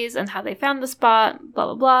old days and how they found the spot, blah,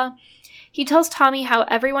 blah, blah. He tells Tommy how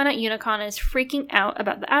everyone at Unicon is freaking out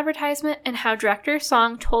about the advertisement and how Director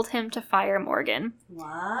Song told him to fire Morgan.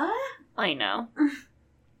 What? I know.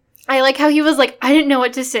 I like how he was like, I didn't know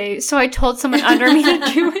what to say, so I told someone under me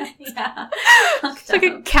to do it. Yeah. It's like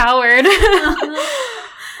a coward.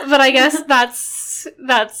 But I guess that's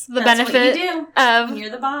the benefit what you do of when you're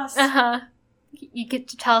the boss. You get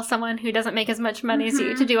to tell someone who doesn't make as much money as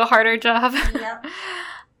you to do a harder job.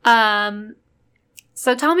 Yep.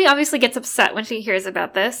 So Tommy obviously gets upset when she hears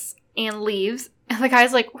about this and leaves. And the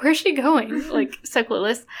guy's like, where's she going? Like, so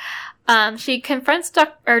clueless. She confronts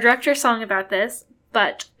Director Song about this,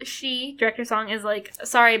 but Director Song, is like,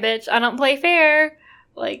 sorry, bitch, I don't play fair.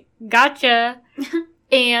 Like, gotcha.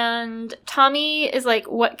 And Tommy is like,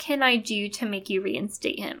 what can I do to make you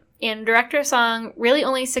reinstate him? And Director Song really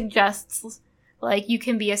only suggests, like, you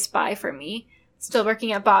can be a spy for me. Still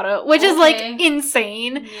working at Bato, which is, like,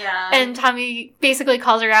 insane. Yeah. And Tommy basically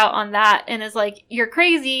calls her out on that and is like, you're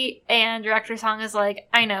crazy. And Director Song is like,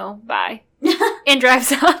 I know, bye. And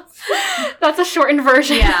drives off. That's a shortened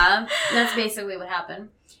version. Yeah, that's basically what happened.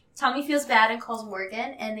 Tommy feels bad and calls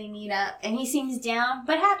Morgan, and they meet up. And he seems down,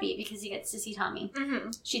 but happy because he gets to see Tommy.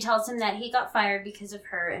 She tells him that he got fired because of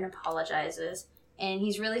her and apologizes. And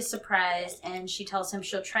he's really surprised, and she tells him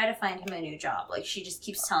she'll try to find him a new job. Like, she just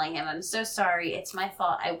keeps telling him, I'm so sorry, it's my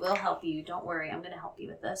fault, I will help you, don't worry, I'm going to help you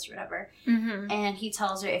with this, or whatever. Mm-hmm. And he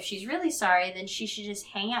tells her if she's really sorry, then she should just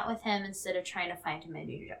hang out with him instead of trying to find him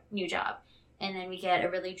a new job. And then we get a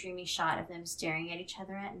really dreamy shot of them staring at each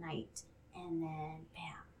other at night, and then,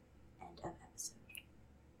 bam, end of episode.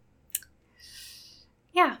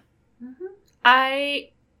 Yeah. Mm-hmm.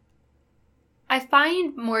 I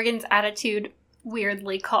find Morgan's attitude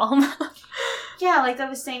weirdly calm. Yeah, like I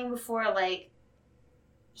was saying before, like,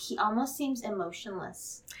 he almost seems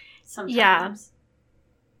emotionless sometimes. Yeah.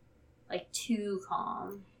 Like, too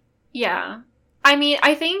calm. Yeah. I mean,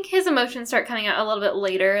 I think his emotions start coming out a little bit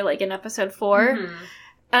later, like in episode 4. Mm-hmm.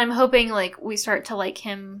 And I'm hoping, like, we start to like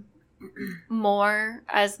him more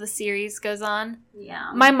as the series goes on.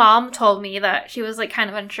 Yeah. My mom told me that she was, like, kind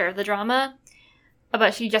of unsure of the drama,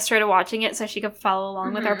 but she just started watching it so she could follow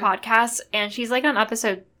along with our podcast. And she's, like, on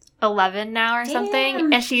episode 11 now or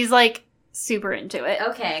something. And she's, like, super into it.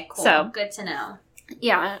 Okay, cool. So, good to know.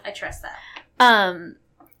 Yeah. I trust that.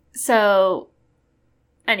 So,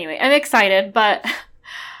 anyway, I'm excited, but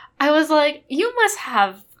I was like, you must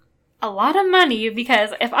have a lot of money,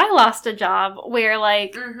 because if I lost a job where,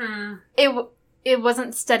 like, it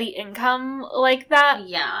wasn't steady income like that,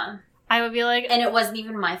 yeah, I would be like... And it wasn't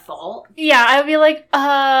even my fault. Yeah, I would be like,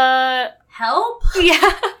 help?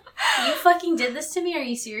 Yeah. You fucking did this to me? Are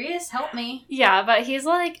you serious? Help me. Yeah, but he's,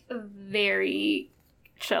 like, very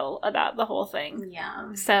chill about the whole thing.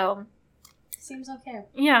 Yeah. So... Seems okay.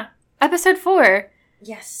 Yeah. Episode 4.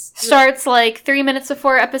 Yes. Starts, like, 3 minutes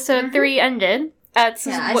before episode 3 ended. I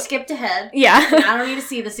skipped ahead. Yeah. I don't need to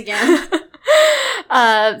see this again.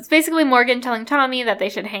 It's basically Morgan telling Tommy that they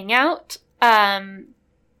should hang out. And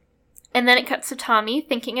then it cuts to Tommy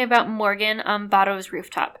thinking about Morgan on Bado's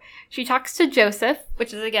rooftop. She talks to Joseph,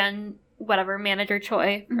 which is, again, whatever, Manager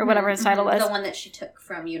Choi, or whatever his title was. The one that she took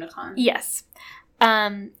from Unicon. Yes.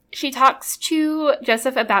 She talks to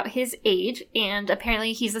Joseph about his age, and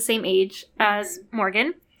apparently he's the same age as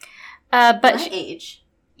Morgan. But my age?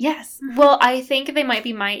 Yes. Well, I think they might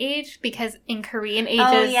be my age, because in Korean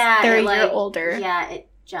ages, they're a year older. Yeah, it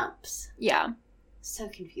jumps. Yeah. So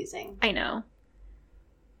confusing. I know.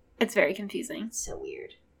 It's very confusing. It's so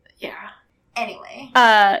weird. Yeah. Anyway.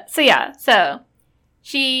 So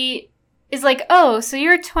she is like, oh, so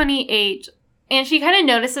you're 28. And she kind of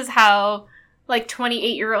notices how, like,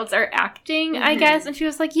 28-year-olds are acting, I guess. And she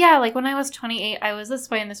was like, yeah, like, when I was 28, I was this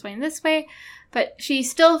way and this way and this way. But she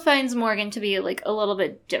still finds Morgan to be, like, a little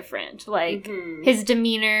bit different. Like, his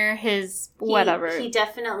demeanor, his whatever. He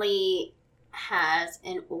definitely has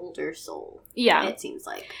an older soul. Yeah. It seems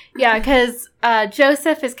like. Yeah, because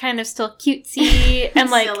Joseph is kind of still cutesy and,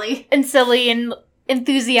 like, silly and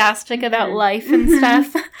enthusiastic about life and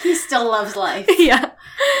stuff. He still loves life. Yeah.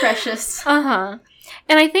 Precious. And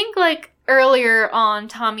I think, like, earlier on,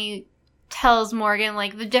 Tommy tells Morgan,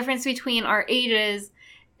 like, the difference between our ages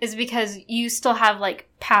is because you still have, like,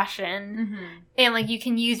 passion. And, like, you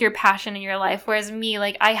can use your passion in your life. Whereas me,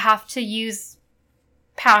 like, I have to use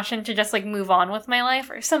passion to just, like, move on with my life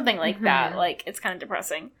or something like that. Like, it's kind of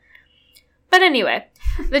depressing. But anyway,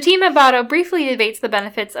 the team at Bado briefly debates the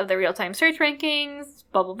benefits of the real-time search rankings,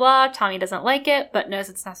 blah, blah, blah. Tommy doesn't like it, but knows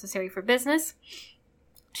it's necessary for business.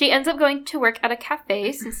 She ends up going to work at a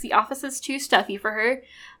cafe since the office is too stuffy for her,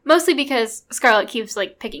 mostly because Scarlett keeps,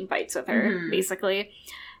 like, picking fights with her, basically.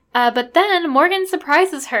 But then Morgan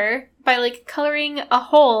surprises her by, like, coloring a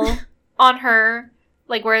hole on her,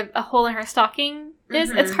 like, where a hole in her stocking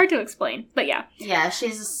is. It's hard to explain, but yeah. Yeah,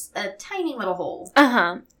 she's a tiny little hole.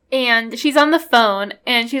 And she's on the phone,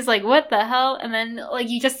 and she's like, what the hell? And then, like,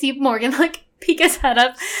 you just see Morgan, like, peek his head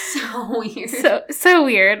up. So weird. So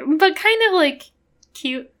weird, but kind of, like,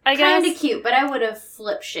 cute, I guess. Kind of cute, but I would have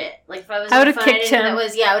flipped shit. Like, if I was I would have kicked him. I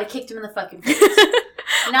would have kicked him in the fucking face.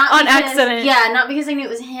 Not on because, accident. Yeah, not because I knew it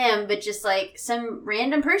was him, but just, like, some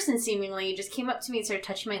random person, seemingly, just came up to me and started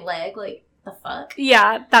touching my leg. Like, the fuck?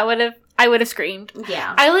 Yeah, I would have screamed.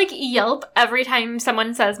 Yeah. I, like, yelp every time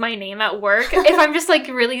someone says my name at work. If I'm just, like,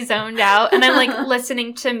 really zoned out and I'm, like,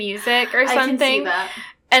 listening to music or something. I can see that.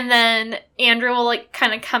 And then Andrew will, like,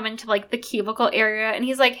 kind of come into, like, the cubicle area, and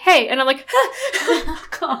he's like, hey. And I'm like, oh,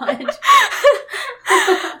 God.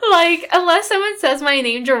 Like, unless someone says my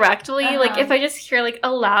name directly, like, if I just hear, like,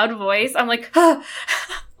 a loud voice, I'm like,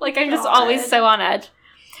 like, I'm just always so on edge.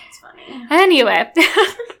 That's funny. Anyway.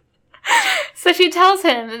 So she tells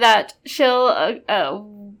him that she'll,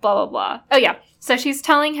 blah, blah, blah. Oh, yeah. So she's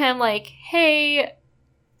telling him, like, hey,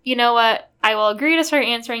 you know what? I will agree to start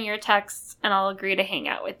answering your texts, and I'll agree to hang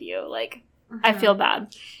out with you. Like, I feel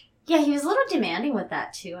bad. Yeah, he was a little demanding with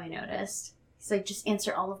that, too, I noticed. He's like, just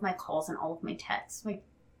answer all of my calls and all of my texts. I'm like,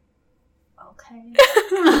 okay.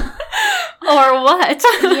 Or what?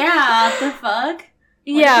 Yeah, what the fuck?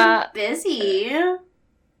 Yeah. What if I'm busy?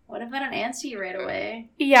 What if I don't answer you right away?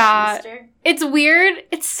 Yeah. Sister? It's weird.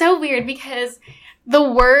 It's so weird because the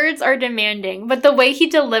words are demanding, but the way he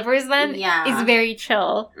delivers them is very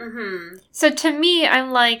chill. Mm-hmm. So to me,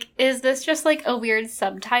 I'm like, is this just like a weird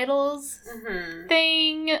subtitles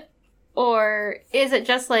thing? Or is it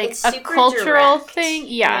just like it's a cultural direct. thing?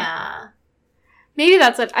 Yeah. Maybe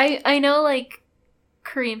that's it. I know like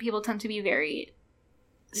Korean people tend to be very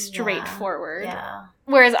straightforward. Yeah.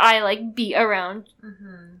 Whereas I like beat around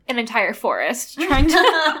an entire forest trying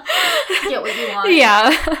to get what you want.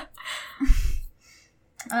 Yeah.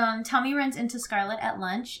 Tommy runs into Scarlett at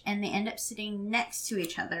lunch, and they end up sitting next to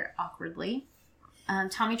each other awkwardly.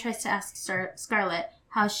 Tommy tries to ask Scarlett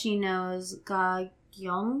how she knows Ga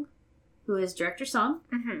Kyung, who is Director Song,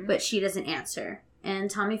 but she doesn't answer. And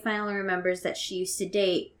Tommy finally remembers that she used to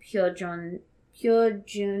date Pyo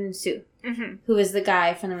Jun-soo, who is the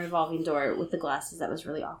guy from the revolving door with the glasses that was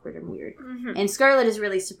really awkward and weird. And Scarlett is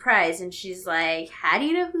really surprised, and she's like, how do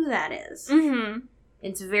you know who that is?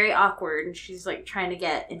 It's very awkward, and she's, like, trying to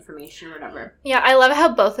get information or whatever. Yeah, I love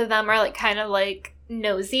how both of them are, like, kind of, like,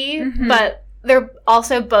 nosy, but they're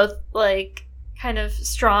also both, like, kind of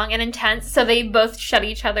strong and intense, so they both shut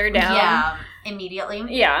each other down. Yeah, immediately.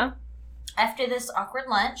 Yeah. After this awkward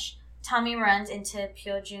lunch, Tommy runs into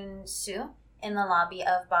Pyo Jun-soo in the lobby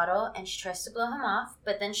of Bottle, and she tries to blow him off,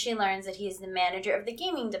 but then she learns that he's the manager of the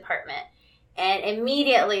gaming department. And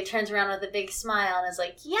immediately turns around with a big smile and is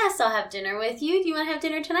like, yes, I'll have dinner with you. Do you want to have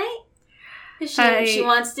dinner tonight? She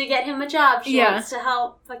wants to get him a job. She wants to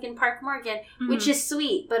help fucking Park Morgan, which is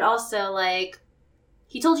sweet, but also, like,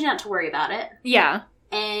 he told you not to worry about it. Yeah.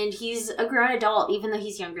 And he's a grown adult, even though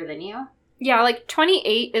he's younger than you. Yeah, like,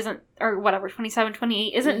 28 isn't, or whatever, 27,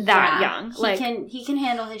 28 isn't that young. He can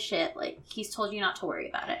handle his shit. Like, he's told you not to worry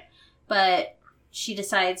about it. But she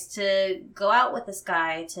decides to go out with this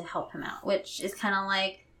guy to help him out, which is kind of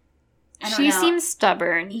like, I don't know. She seems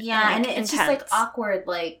stubborn. Yeah, and it's just, like, awkward.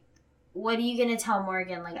 Like, what are you going to tell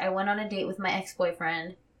Morgan? Like, I went on a date with my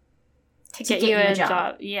ex-boyfriend to get you a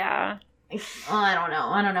job. Yeah. Oh, I don't know.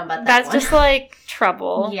 I don't know about that. That's just, like,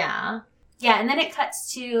 trouble. Yeah. Yeah, and then it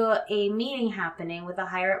cuts to a meeting happening with a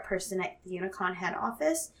higher-up person at the Unicon head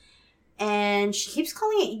office. And she keeps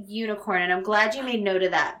calling it unicorn, and I'm glad you made note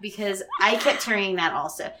of that, because I kept hearing that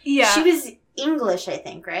also. Yeah. She was English, I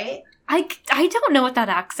think, right? I don't know what that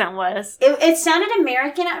accent was. It sounded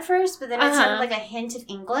American at first, but then it sounded like a hint of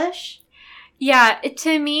English. Yeah,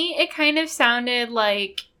 to me, it kind of sounded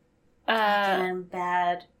like...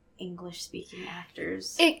 bad English-speaking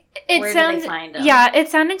actors. Where do they find them? Yeah, it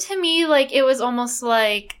sounded to me like it was almost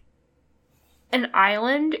like an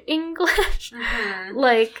island English.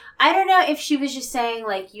 Like, I don't know if she was just saying,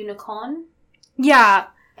 like, unicorn. Yeah.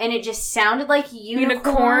 And it just sounded like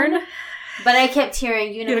unicorn. But I kept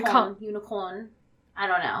hearing unicorn. I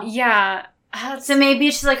don't know. Yeah. So maybe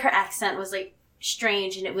it's just like her accent was, like,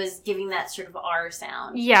 strange, and it was giving that sort of R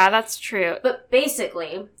sound. Yeah, that's true. But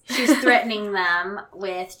basically, she's threatening them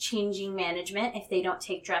with changing management if they don't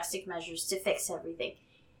take drastic measures to fix everything.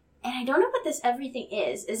 And I don't know what this everything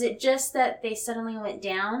is. Is it just that they suddenly went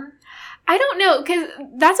down? I don't know, because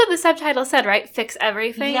that's what the subtitle said, right? Fix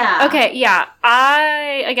everything? Yeah. Okay, yeah.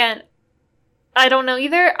 I don't know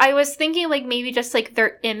either. I was thinking, like, maybe just, like,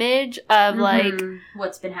 their image of, like...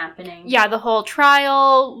 what's been happening. Yeah, the whole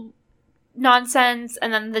trial nonsense,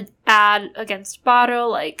 and then the ad against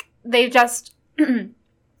Bottle. Like, they just...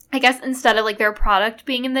 I guess instead of, like, their product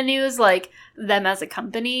being in the news, like, them as a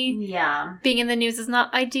company being in the news is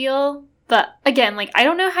not ideal. But, again, like, I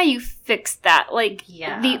don't know how you fix that. Like,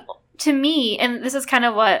 to me, and this is kind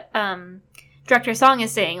of what Director Song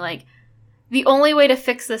is saying, like, the only way to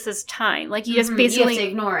fix this is time. Like, you just basically... You have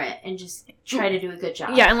to ignore it and just try to do a good job.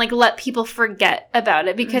 Yeah, and, like, let people forget about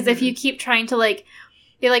it. Because if you keep trying to, like...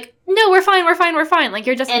 You're like, no, we're fine. Like,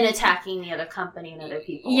 you're just... And attacking the other company and other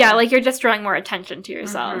people. Yeah, like, you're just drawing more attention to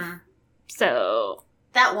yourself. So...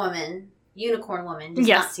 That woman, unicorn woman, does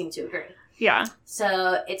not seem to agree. Yeah.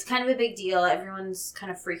 So, it's kind of a big deal. Everyone's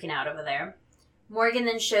kind of freaking out over there. Morgan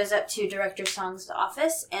then shows up to Director Song's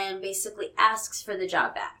office and basically asks for the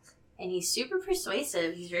job back. And he's super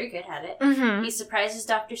persuasive. He's very good at it. He surprises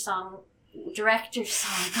Director Song.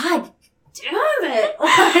 God damn it!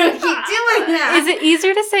 Why do I keep doing that? Is it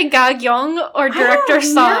easier to say Ga Kyung or Director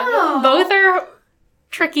Song? Both are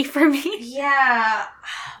tricky for me. Yeah.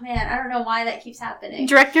 Man, I don't know why that keeps happening.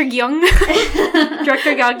 Director Kyung.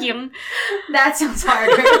 Director Ga Kyung. That sounds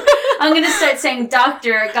harder. I'm going to start saying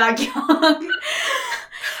Dr. Ga Kyung.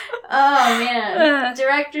 Oh, man.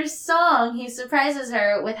 Director Song, he surprises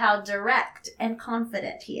her with how direct and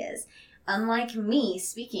confident he is. Unlike me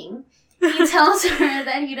speaking, he tells her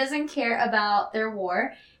that he doesn't care about their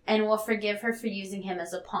war and will forgive her for using him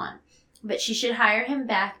as a pawn. But she should hire him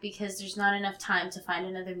back because there's not enough time to find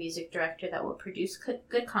another music director that will produce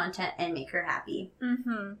good content and make her happy.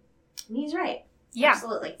 Mm-hmm. And he's right. Yeah.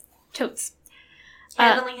 Absolutely. Totes.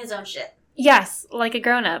 Handling his own shit. Yes, like a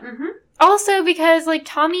grown-up. Mm-hmm. Also because, like,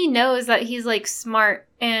 Tommy knows that he's, like, smart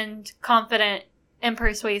and confident and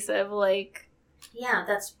persuasive, like... Yeah,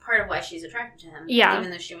 that's part of why she's attracted to him. Yeah.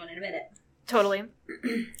 Even though she won't admit it. Totally.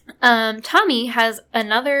 Tommy has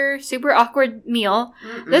another super awkward meal.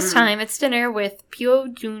 This time, it's dinner with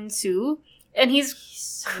Pyo Jun-soo, and he's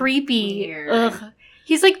so creepy. weird. Ugh.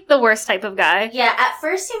 He's, like, the worst type of guy. Yeah, at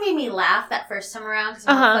first he made me laugh that first time around because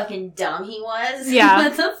of how fucking dumb he was. Yeah.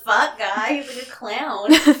 What the fuck, guy? He's like a clown.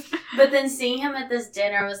 But then seeing him at this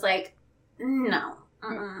dinner was like, no.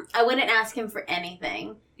 I wouldn't ask him for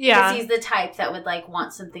anything. Yeah. Because he's the type that would, like,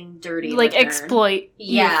 want something dirty in Like, return. exploit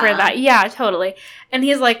you for that. Yeah, totally. And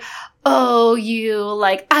he's like, oh, you,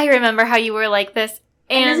 like, I remember how you were like this.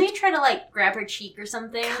 And doesn't he try to, like, grab her cheek or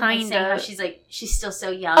something? Kind of. Saying how she's still so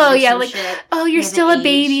young. Oh, yeah, like, shit. Oh, you're You still a haven't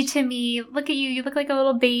baby aged. to me. Look at you. You look like a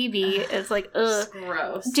little baby. It's like, ugh. It's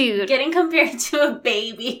gross. Dude. Getting compared to a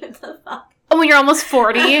baby. What the fuck? Oh, when you're almost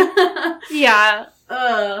 40? Yeah.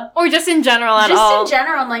 Or just in general at all. Just in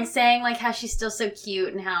general, like, saying, like, how she's still so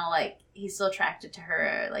cute and how, like, he's still attracted to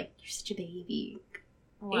her. Like, you're such a baby.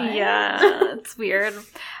 What? Yeah, it's weird.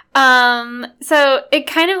 So it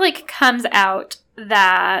kind of, like, comes out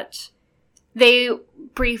that they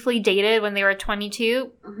briefly dated when they were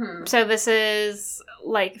 22. Mm-hmm. So this is,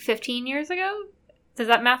 like, 15 years ago? Does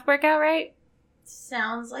that math work out right?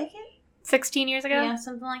 Sounds like it. 16 years ago? Yeah,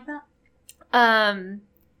 something like that.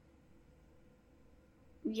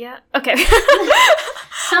 Yeah. Okay.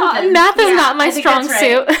 Something. Math is Yeah, not my I think strong that's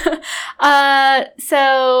right. suit.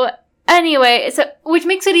 So anyway, which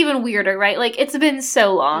makes it even weirder, right? Like, it's been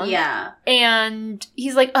so long. Yeah. And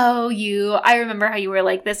he's like, oh, I remember how you were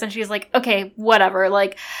like this. And she's like, okay, whatever.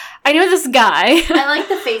 Like, I know this guy. I like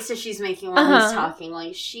the faces she's making while he's talking.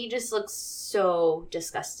 Like, she just looks so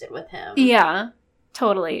disgusted with him. Yeah,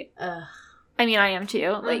 totally. Ugh. I mean, I am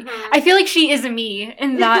too. Like, I feel like she is me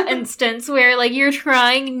in that instance where, like, you're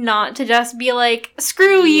trying not to just be like,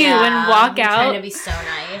 screw you and walk you're out. Trying to be so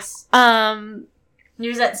nice.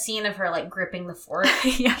 There's that scene of her, like, gripping the fork.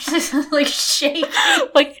 Yeah. She's, like, shaking.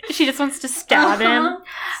 Like, she just wants to stab him.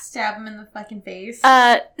 Stab him in the fucking face.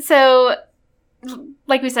 So,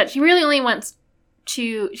 like we said, she's really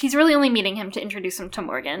only meeting him to introduce him to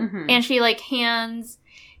Morgan. Mm-hmm. And she, like, hands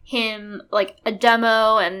him, like, a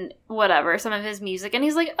demo and whatever, some of his music. And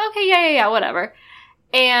he's like, okay, yeah, whatever.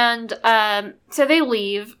 And, so they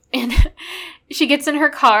leave, and she gets in her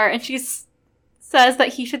car, and she says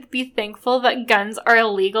that he should be thankful that guns are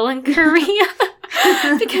illegal in Korea.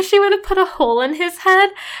 Because she would have put a hole in his head.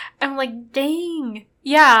 I'm like, dang.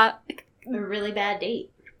 Yeah. A really bad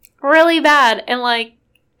date. Really bad. And, like,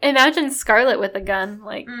 imagine Scarlett with a gun.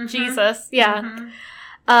 Like, Jesus. Yeah.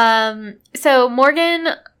 So Morgan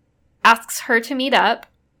asks her to meet up,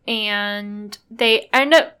 and they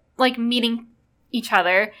end up, like, meeting each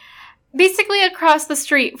other basically across the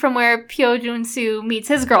street from where Pyo Jun-soo meets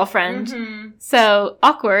his girlfriend. So,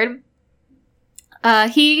 awkward.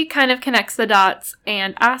 He kind of connects the dots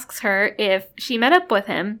and asks her if she met up with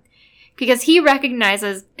him, because he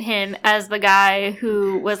recognizes him as the guy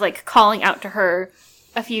who was, like, calling out to her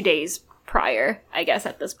a few days prior, I guess,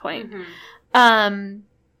 at this point.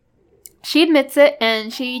 She admits it,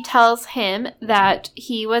 and she tells him that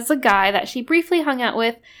he was the guy that she briefly hung out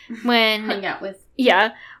with when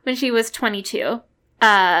she was 22.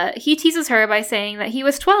 He teases her by saying that he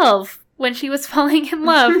was 12 when she was falling in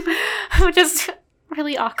love, which is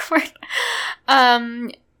really awkward.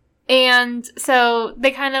 And so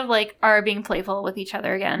they kind of, like, are being playful with each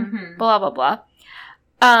other again. Blah, blah, blah.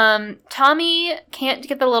 Tommy can't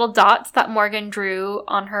get the little dots that Morgan drew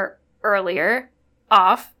on her earlier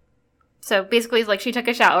off. So basically, it's like she took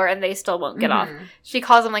a shower and they still won't get off. She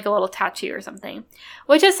calls him, like, a little tattoo or something.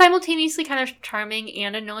 Which is simultaneously kind of charming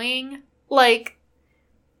and annoying. Like,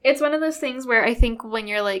 it's one of those things where I think when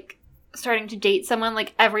you're, like, starting to date someone,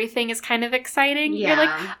 like, everything is kind of exciting. Yeah. You're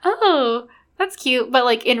like, oh, that's cute. But,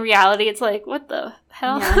 like, in reality, it's like, what the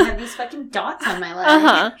hell? Yeah, I have these fucking dots on my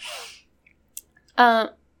leg. Do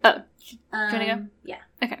you want to go? Yeah.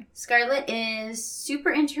 Okay. Scarlett is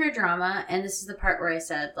super into her drama, and this is the part where I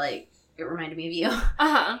said, like, it reminded me of you.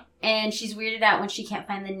 Uh-huh. And she's weirded out when she can't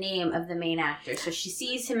find the name of the main actor. So she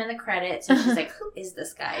sees him in the credits, and she's like, who is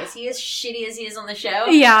this guy? Is he as shitty as he is on the show?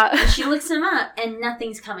 Yeah. And she looks him up, and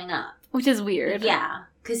nothing's coming up. Which is weird. Yeah.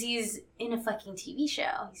 Because he's in a fucking TV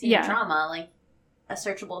show. He's in a drama, like a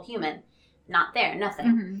searchable human. Not there, nothing.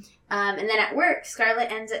 Mm-hmm. And then at work,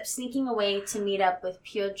 Scarlett ends up sneaking away to meet up with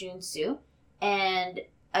Pyo Jun-soo. And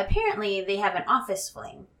apparently they have an office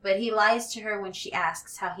fling. But he lies to her when she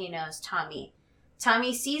asks how he knows Tommy.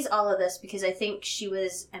 Tommy sees all of this because I think she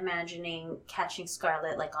was imagining catching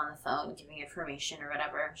Scarlett, like, on the phone, giving information or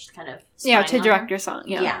whatever. She's kind of to direct your song,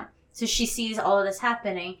 Yeah. So she sees all of this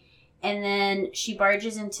happening. And then she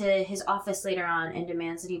barges into his office later on and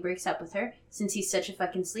demands that he breaks up with her since he's such a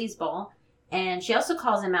fucking sleazeball. And she also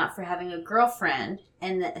calls him out for having a girlfriend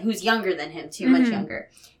and who's younger than him, too, much younger.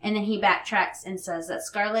 And then he backtracks and says that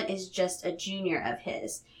Scarlett is just a junior of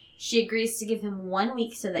his. She agrees to give him 1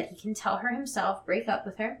 week so that he can tell her himself, break up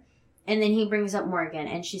with her. And then he brings up Morgan,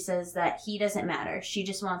 and she says that he doesn't matter. She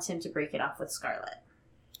just wants him to break it off with Scarlett.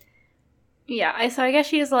 Yeah, so I guess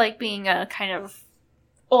she's, like, being a kind of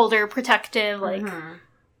older, protective, like,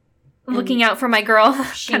 looking out for my girl.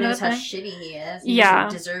 She knows how shitty he is. He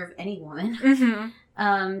doesn't deserve any woman.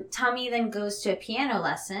 Tommy then goes to a piano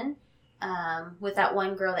lesson with that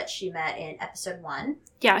one girl that she met in episode 1.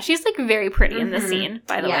 Yeah, she's, like, very pretty in the scene,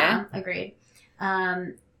 by the way. Yeah, agreed.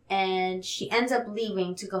 And she ends up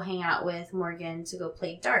leaving to go hang out with Morgan to go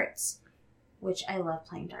play darts, which I love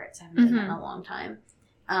playing darts. I haven't done that in a long time.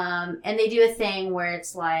 And they do a thing where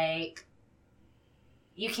it's like,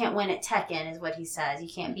 you can't win at Tekken, is what he says. You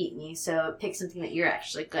can't beat me, so pick something that you're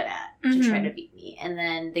actually good at to try to beat me. And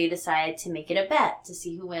then they decide to make it a bet to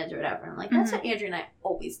see who wins or whatever. I'm like, that's what Andrew and I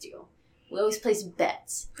always do. We always place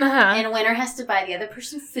bets. And a winner has to buy the other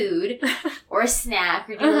person food or a snack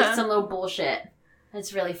or do like some little bullshit.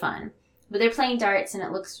 It's really fun. But they're playing darts, and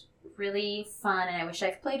it looks really fun, and I wish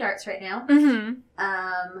I could play darts right now.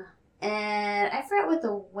 And I forgot what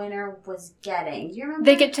the winner was getting. Do you remember?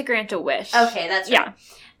 They get to grant a wish. Okay, that's right.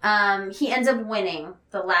 Yeah. He ends up winning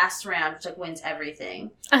the last round, which, like, wins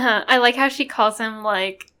everything. I like how she calls him,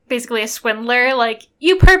 like, basically a swindler. Like,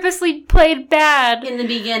 you purposely played bad. In the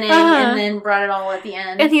beginning, and then brought it all at the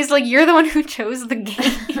end. And he's like, you're the one who chose the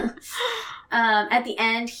game. At the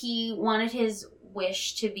end, he wanted his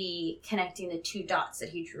wish to be connecting the 2 dots that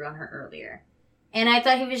he drew on her earlier. And I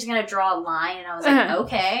thought he was just going to draw a line, and I was like,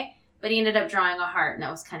 okay. But he ended up drawing a heart, and that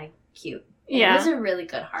was kind of cute. Yeah. It was a really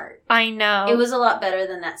good heart. I know. It was a lot better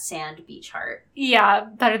than that sand beach heart. Yeah,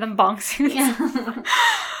 better than Bongsu's. Yeah.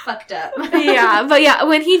 Fucked up. Yeah, but yeah,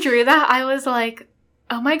 when he drew that, I was like,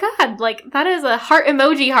 oh my god, like, that is a heart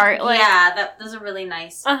emoji heart. Like, yeah, that was a really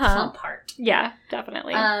nice plump heart. Yeah,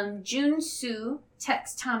 definitely. Jun-soo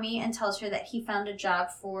texts Tommy and tells her that he found a job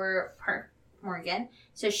for Park Morgan,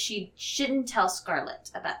 so she shouldn't tell Scarlett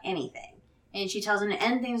about anything. And she tells him to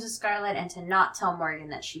end things with Scarlett and to not tell Morgan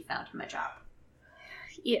that she found him a job.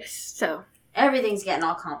 Yes, so. Everything's getting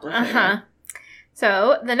all complicated.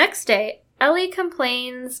 So, the next day, Ellie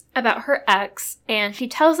complains about her ex, and she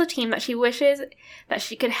tells the team that she wishes that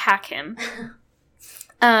she could hack him.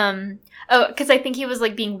 Because I think he was,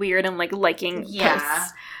 like, being weird and, like, liking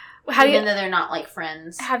posts. Even though they're not, like,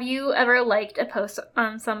 friends. Have you ever liked a post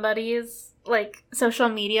on somebody's, like, social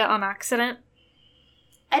media on accident?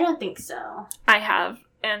 I don't think so. I have,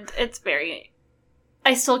 and it's very...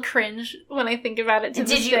 I still cringe when I think about it to this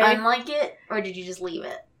day. Did you unlike it, or did you just leave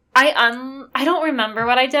it? I don't remember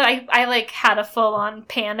what I did. I like, had a full-on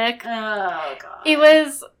panic. Oh, God. It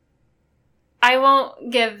was... I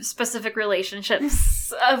won't give specific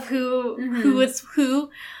relationships of who was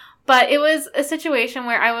who, but it was a situation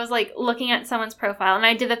where I was, like, looking at someone's profile, and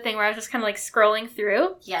I did the thing where I was just kind of, like, scrolling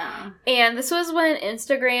through. Yeah. And this was when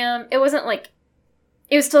Instagram... It wasn't, like...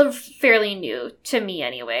 It was still fairly new to me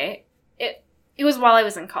anyway. It was while I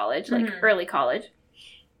was in college, like early college.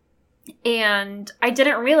 And I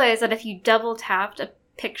didn't realize that if you double tapped a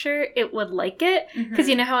picture, it would like it. Because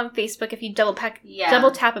you know how on Facebook, if you double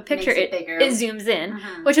tap a picture, it zooms in.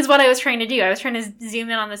 Which is what I was trying to do. I was trying to zoom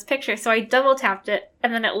in on this picture. So I double tapped it,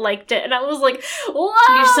 and then it liked it. And I was like,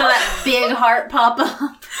 whoa! You saw that big heart pop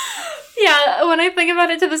up. Yeah, when I think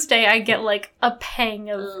about it to this day, I get, like, a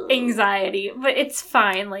pang of anxiety. But it's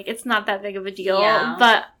fine. Like, it's not that big of a deal. Yeah.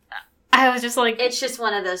 But I was just like... It's just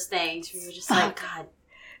one of those things where you're just like, God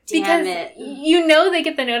damn it. You know they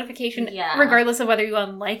get the notification regardless of whether you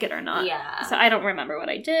unlike it or not. Yeah. So I don't remember what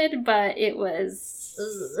I did, but it was...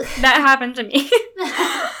 That happened to me.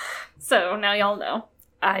 So now y'all know.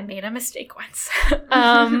 I made a mistake once.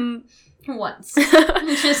 Once.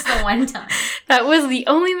 Just the one time. That was the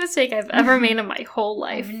only mistake I've ever made in my whole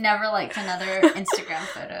life. I've never liked another Instagram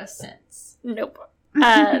photo since. Nope.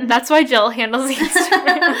 That's why Jill handles the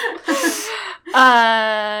Instagram.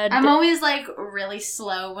 I'm always, like, really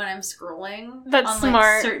slow when I'm scrolling. That's on,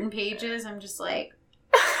 smart. like, certain pages. I'm just, like,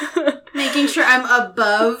 making sure I'm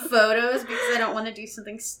above photos because I don't want to do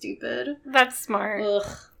something stupid. That's smart.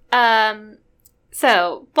 Ugh.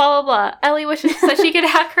 So, blah, blah, blah. Ellie wishes that she could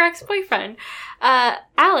hack her ex-boyfriend.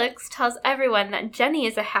 Alex tells everyone that Jenny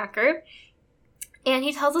is a hacker. And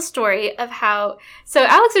he tells a story of how... So,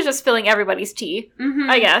 Alex is just spilling everybody's tea,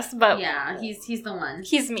 I guess, but... Yeah, he's the one.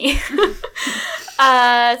 He's me. So,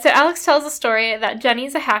 Alex tells a story that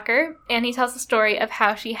Jenny's a hacker, and he tells the story of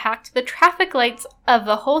how she hacked the traffic lights of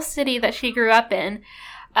the whole city that she grew up in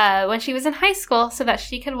when she was in high school so that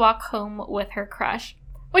she could walk home with her crush.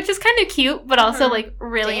 Which is kind of cute, but also, like,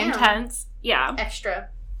 really intense. Yeah. Extra.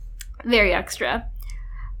 Very extra.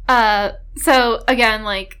 So, again,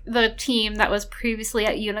 like, the team that was previously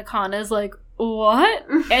at Unicon is like, what?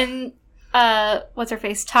 And,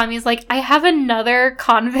 what's-her-face? Tommy's like, I have another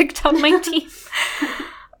convict on my team.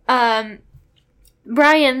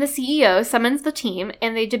 Brian, the CEO, summons the team,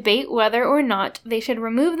 and they debate whether or not they should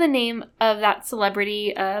remove the name of that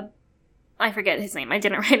celebrity, I forget his name. I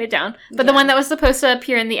didn't write it down. But the one that was supposed to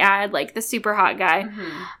appear in the ad, like the super hot guy,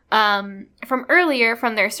 from earlier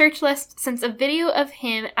from their search list, since a video of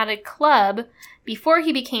him at a club before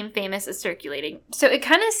he became famous is circulating. So it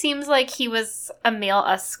kind of seems like he was a male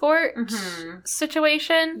escort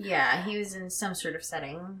situation. Yeah, he was in some sort of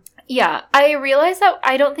setting. Yeah, I realized that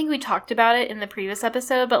I don't think we talked about it in the previous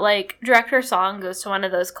episode, but, like, Director Song goes to one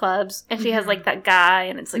of those clubs, and she has, like, that guy,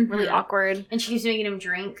 and it's, like, really awkward. And she keeps making him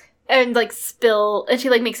drink. And, like, spill, and she,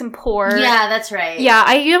 like, makes him pour. Yeah, that's right. Yeah,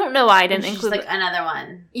 I don't know why I didn't include like, another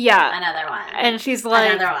one. Yeah. Another one. And she's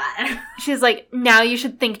like... Another one. She's like, now you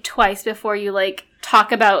should think twice before you, like,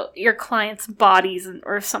 talk about your clients' bodies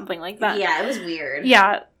or something like that. Yeah, it was weird.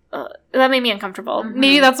 Yeah. That made me uncomfortable.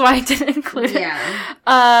 Maybe that's why I didn't include it.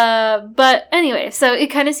 Yeah. But anyway, so it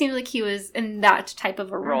kind of seems like he was in that type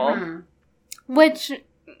of a role. Which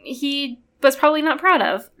he... was probably not proud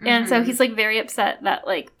of. And so he's, like, very upset that,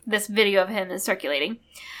 like, this video of him is circulating.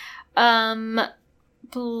 Blah,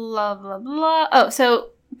 blah, blah. Oh, so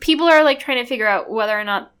people are, like, trying to figure out whether or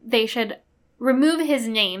not they should remove his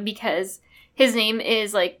name because his name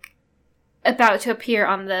is, like, about to appear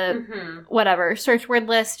on the whatever search word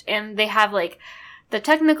list, and they have, like, the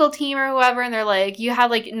technical team or whoever, and they're like, you have,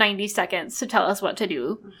 like, 90 seconds to tell us what to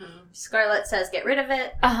do. Scarlett says, get rid of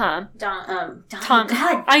it. Tom. God.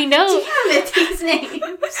 I know. Damn it, these names.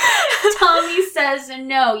 Tommy says,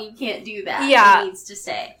 no, you can't do that. Yeah. He needs to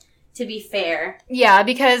say, to be fair. Yeah,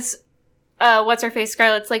 because, what's-her-face,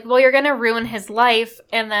 Scarlett's like, well, you're gonna ruin his life,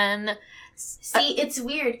 and then... See, it's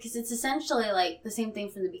weird, because it's essentially, like, the same thing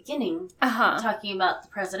from the beginning. Talking about the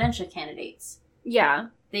presidential candidates. Yeah.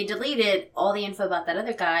 They deleted all the info about that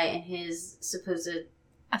other guy and his supposed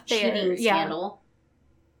cheating scandal.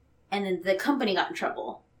 And then the company got in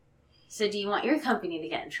trouble. So do you want your company to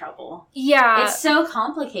get in trouble? Yeah. It's so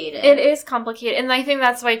complicated. It is complicated. And I think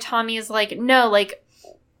that's why Tommy is like, no, like,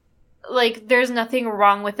 there's nothing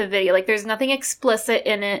wrong with the video. Like, there's nothing explicit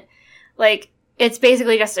in it. Like, it's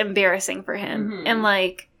basically just embarrassing for him. And,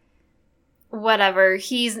 like, whatever.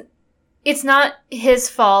 It's not his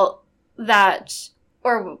fault that...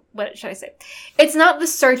 Or what should I say? It's not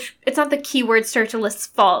the keyword search list's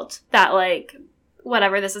fault that, like,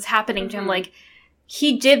 whatever this is happening to him. Like,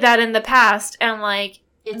 he did that in the past, and, like...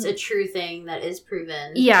 It's a true thing that is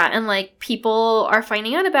proven. Yeah, and, like, people are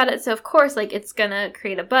finding out about it, so of course, like, it's gonna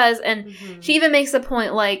create a buzz. And she even makes the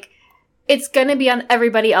point, like, it's gonna be on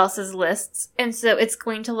everybody else's lists, and so it's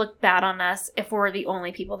going to look bad on us if we're the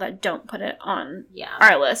only people that don't put it on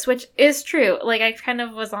our list, which is true. Like, I kind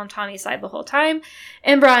of was on Tommy's side the whole time,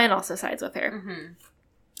 and Brian also sides with her.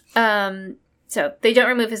 So they don't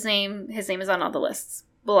remove his name. His name is on all the lists.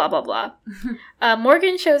 Blah, blah, blah.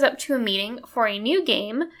 Morgan shows up to a meeting for a new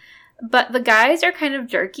game, but the guys are kind of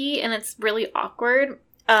jerky, and it's really awkward.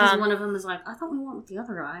 Because one of them is like, I thought we went with the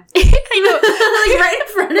other guy. I know. Like, right in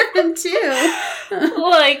front of him, too.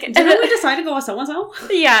 Like, didn't we decide to go with so-and-so?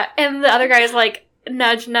 Yeah, and the other guy is like,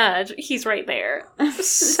 nudge, nudge. He's right there.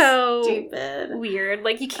 So stupid. Weird.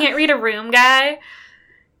 Like, you can't read a room, guy.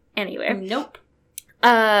 Anyway. Nope.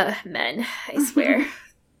 Men. I swear.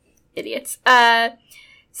 Idiots.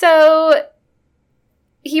 So...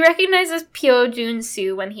 He recognizes Pyo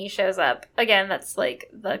Jun-soo when he shows up. Again, that's, like,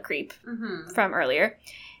 the creep from earlier.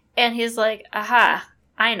 And he's like, aha,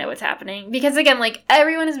 I know what's happening. Because, again, like,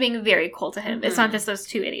 everyone is being very cool to him. It's not just those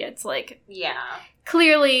two idiots. Like, yeah.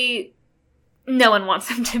 Clearly, no one wants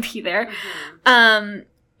him to be there. Mm-hmm.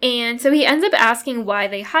 And so he ends up asking why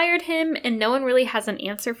they hired him, and no one really has an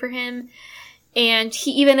answer for him. And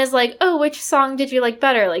he even is like, oh, which song did you like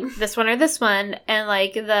better? Like, this one or this one? And,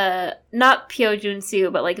 like, not Pyo Jun-soo,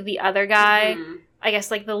 but, like, the other guy, I guess,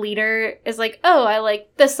 like, the leader is like, oh, I like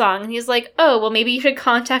this song. And he's like, oh, well, maybe you should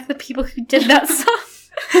contact the people who did that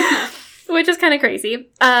song. Which is kind of crazy.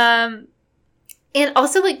 And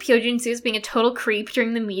also, like, Pyo Jun-soo is being a total creep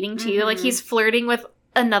during the meeting, too. Mm-hmm. Like, he's flirting with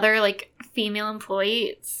another, like, female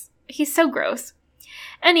employee. He's so gross.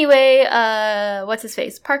 Anyway, what's his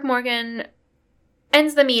face? Park Morgan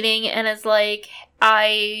ends the meeting and is like,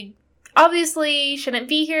 I obviously shouldn't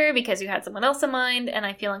be here because you had someone else in mind and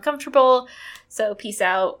I feel uncomfortable. So peace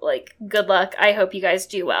out. Like, good luck. I hope you guys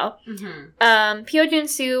do well. Mm-hmm. Pyo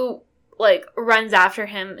Jun-soo, like, runs after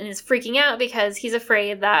him and is freaking out because he's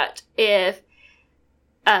afraid that if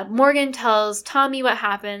Morgan tells Tommy what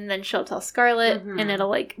happened, then she'll tell Scarlett, and it'll,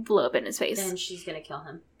 like, blow up in his face. Then she's gonna kill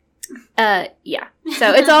him. Yeah.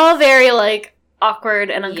 So it's all very, like, awkward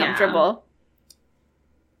and uncomfortable. Yeah.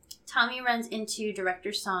 Tommy runs into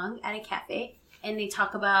Director Song at a cafe, and they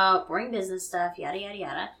talk about boring business stuff, yada, yada,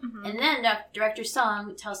 yada. Mm-hmm. And then Director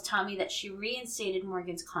Song tells Tommy that she reinstated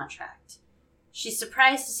Morgan's contract. She's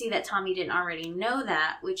surprised to see that Tommy didn't already know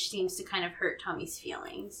that, which seems to kind of hurt Tommy's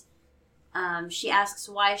feelings. She asks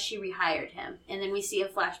why she rehired him. And then we see a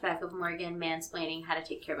flashback of Morgan mansplaining how to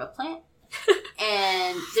take care of a plant.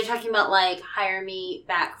 And they're talking about, like, hire me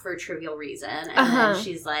back for a trivial reason. And then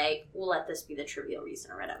she's like, we'll let this be the trivial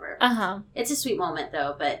reason or whatever. It's a sweet moment,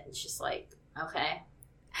 though, but it's just like, okay.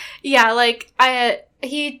 Yeah, like,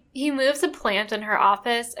 he moves a plant in her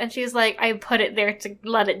office, and she's like, I put it there to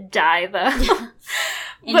let it die, though.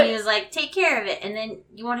 And he was like, take care of it, and then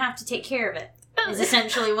you won't have to take care of it. Is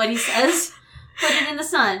essentially what he says. Put it in the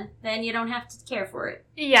sun, then you don't have to care for it.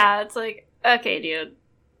 Yeah, it's like, okay, dude.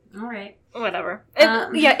 All right. Whatever.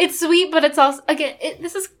 Yeah, it's sweet, but it's also, again,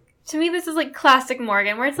 this is like classic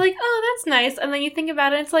Morgan, where it's like, oh, that's nice, and then you think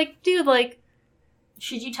about it, it's like, dude, like,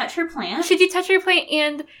 should you touch her plant? Should you touch her plant?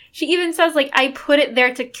 And she even says, like, I put it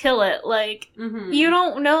there to kill it. Like, you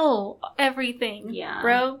don't know everything,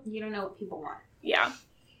 bro. You don't know what people want. Yeah.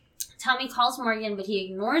 Tommy calls Morgan, but he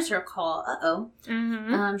ignores her call.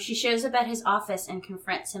 Uh-oh. She shows up at his office and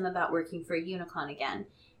confronts him about working for Unicon again.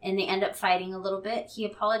 And they end up fighting a little bit. He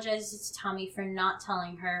apologizes to Tommy for not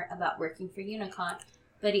telling her about working for Unicon,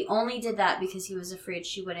 but he only did that because he was afraid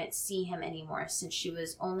she wouldn't see him anymore, since she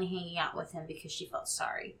was only hanging out with him because she felt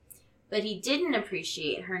sorry. But he didn't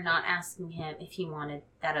appreciate her not asking him if he wanted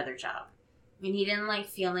that other job. I mean, he didn't like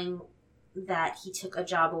feeling that he took a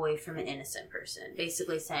job away from an innocent person.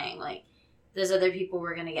 Basically saying, like, those other people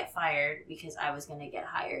were going to get fired because I was going to get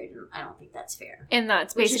hired, and I don't think that's fair. And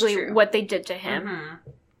that's basically what they did to him.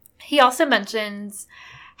 He also mentions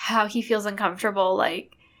how he feels uncomfortable,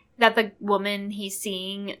 like, that the woman he's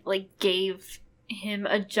seeing, like, gave him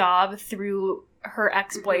a job through her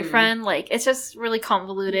ex-boyfriend. Like, it's just really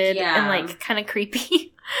convoluted and, like, kind of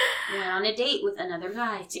creepy. Went on a date with another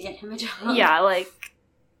guy to get him a job. Yeah, like,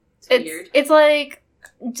 it's weird. It's, like,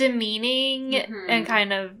 demeaning and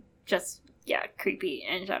kind of just, creepy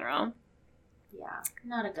in general. Yeah,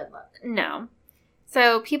 not a good look. No.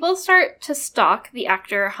 So people start to stalk the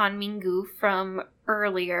actor Han Min-gu from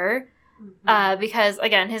earlier because,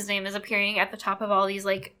 again, his name is appearing at the top of all these,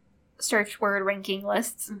 like, search word ranking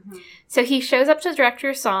lists. So he shows up to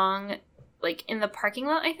Director Song, like, in the parking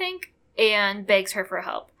lot, I think, and begs her for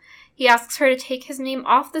help. He asks her to take his name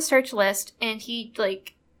off the search list, and he,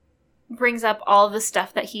 like, brings up all the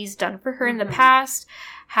stuff that he's done for her in the past,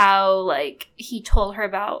 how, like, he told her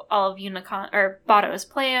about all of Unicon, or Bado's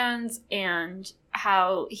plans, and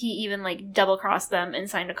how he even, like, double-crossed them and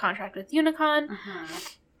signed a contract with Unicon.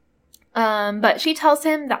 But she tells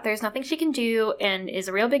him that there's nothing she can do and is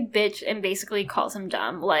a real big bitch and basically calls him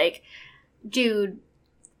dumb. Like, dude,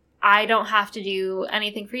 I don't have to do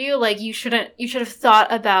anything for you. Like, you should have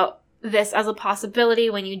thought about this as a possibility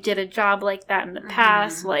when you did a job like that in the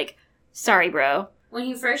past. Like, sorry, bro. When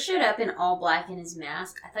he first showed up in all black in his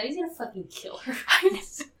mask, I thought he was gonna fucking kill her.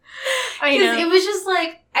 I know. It was just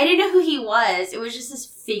like, I didn't know who he was. It was just this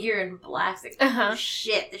figure in black. It's like, oh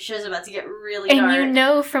shit, the show's about to get really dark. And you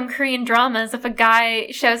know from Korean dramas, if a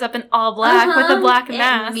guy shows up in all black with a black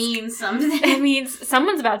mask, it means something. It means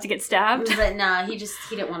someone's about to get stabbed. But nah, he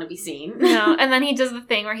didn't want to be seen. No, and then he does the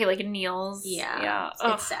thing where he, like, kneels. Yeah.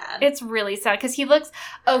 It's sad. It's really sad, because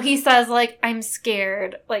he says, like, I'm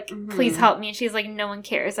scared. Like, please help me. And she's like, no one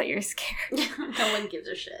cares that you're scared. No one gives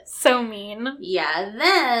a shit. So mean. Yeah,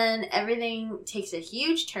 then everything takes a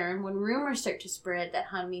huge turn when rumors start to spread that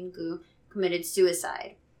Han Min-gu committed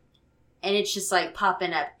suicide. And it's just, like,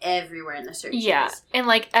 popping up everywhere in the searches. Yeah. And,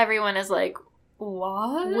 like, everyone is like,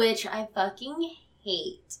 what? Which I fucking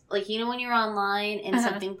hate. Like, you know when you're online and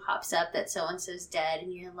something pops up that so-and-so's dead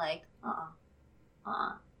and you're like,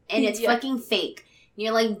 and it's fucking fake. And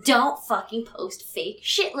you're like, don't fucking post fake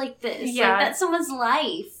shit like this. Yeah. Like, that's someone's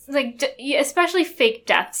life. Like, especially fake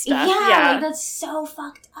death stuff. Yeah, like, that's so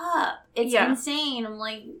fucked up. It's insane. I'm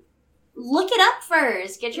like, look it up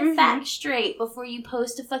first. Get your facts straight before you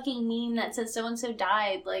post a fucking meme that says so-and-so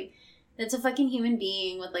died. Like, that's a fucking human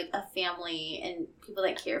being with, like, a family and people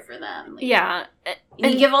that care for them. Like, yeah.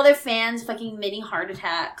 And you give all their fans fucking mini heart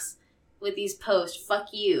attacks with these posts.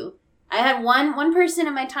 Fuck you. I had one person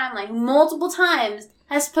in my timeline who multiple times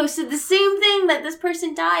has posted the same thing that this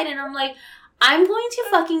person died, and I'm like, I'm going to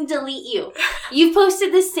fucking delete you. You've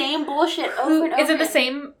posted the same bullshit over and over. Is it the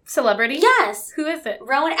same celebrity? Yes. Who is it?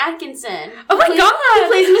 Rowan Atkinson. Oh my god! He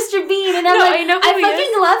plays Mr. Bean, and I'm like, I know who I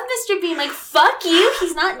fucking love Mr. Bean. Like, fuck you.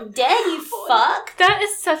 He's not dead, you fuck. That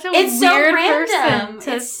is such a It's weird so random. person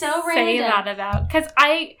to It's so say random. that about. Because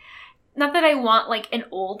not that I want, like, an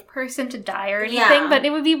old person to die or anything, Yeah. but it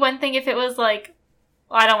would be one thing if it was, like,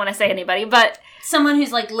 well, I don't want to say anybody, but someone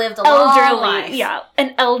who's, like, lived a long life. Yeah,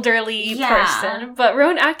 an elderly person. But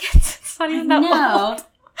Rowan Atkinson's not even that old.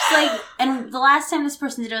 It's like, and the last time this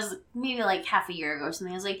person did it was maybe, like, half a year ago or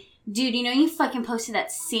something. I was like, dude, you know you fucking posted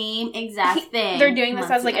that same exact thing. They're doing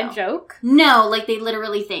this as, like, ago. a joke? No, like, they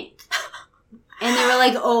literally think. And they were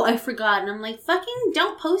like, oh, I forgot. And I'm like, fucking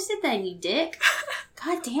don't post it then, you dick.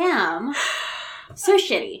 God damn. So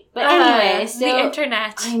shitty. But anyway, so the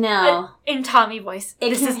internet. I know. In Tommy voice.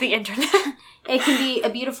 This is the internet. It can be a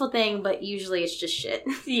beautiful thing, but usually it's just shit.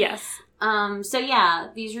 Yes. So yeah,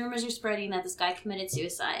 these rumors are spreading that this guy committed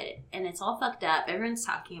suicide, and it's all fucked up. Everyone's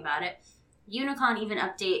talking about it. Unicon even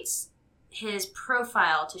updates his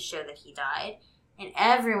profile to show that he died, and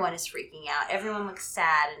everyone is freaking out. Everyone looks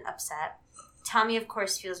sad and upset. Tommy, of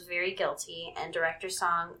course, feels very guilty, and Director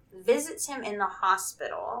Song visits him in the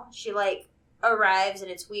hospital. She, like, arrives,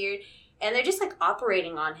 and it's weird, and they're just, like,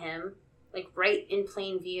 operating on him, like, right in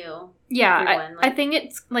plain view. Yeah, I think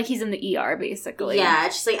it's, like, he's in the ER, basically. Yeah,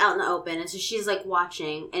 it's just, like, out in the open, and so she's, like,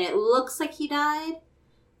 watching, and it looks like he died,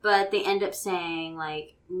 but they end up saying,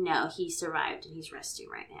 like, no, he survived, and he's resting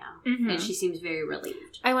right now. Mm-hmm. And she seems very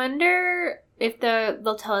relieved. I wonder if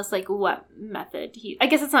they'll tell us, like, what method he... I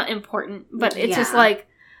guess it's not important, but it's just, like...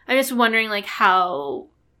 I'm just wondering, like, how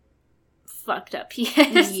fucked up he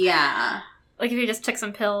is. Yeah. Like, if he just took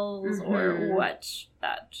some pills or what.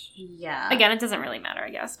 That... Yeah. Again, it doesn't really matter,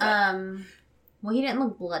 I guess. But well, he didn't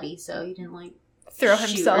look bloody, so he didn't, like... throw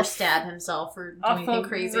shoot himself... or stab himself or do off anything a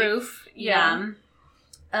crazy. roof. Yeah.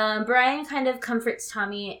 Brian kind of comforts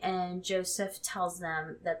Tommy, and Joseph tells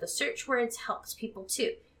them that the search words helps people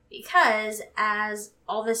too. Because as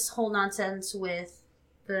all this whole nonsense with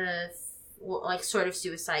the, like, sort of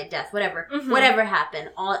suicide, death, whatever happened,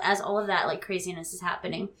 as all of that, like, craziness is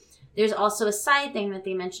happening, there's also a side thing that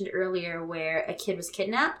they mentioned earlier where a kid was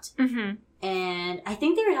kidnapped. Mm-hmm. And I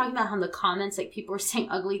think they were talking about how in the comments, like, people were saying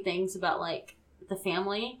ugly things about, like, the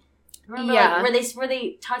family. Remember, like, were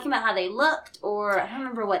they talking about how they looked, or I don't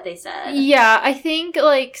remember what they said. Yeah, I think,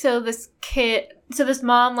 like, so this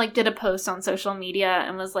mom, like, did a post on social media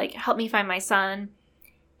and was like, help me find my son,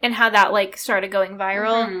 and how that, like, started going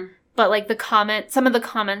viral. Mm-hmm. But, like, some of the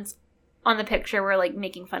comments on the picture were, like,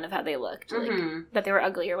 making fun of how they looked, like, that they were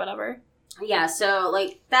ugly or whatever. Yeah, so,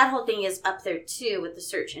 like, that whole thing is up there, too, with the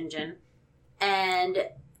search engine. And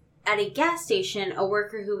at a gas station, a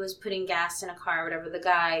worker who was putting gas in a car, whatever, the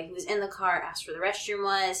guy who was in the car asked where the restroom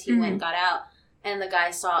was. He went and got out, and the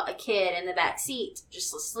guy saw a kid in the back seat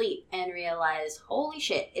just asleep and realized, holy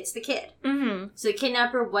shit, it's the kid. Mm-hmm. So the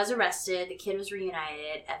kidnapper was arrested. The kid was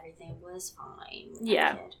reunited. Everything was fine.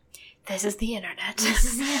 Yeah. This is the internet.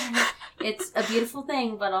 It's a beautiful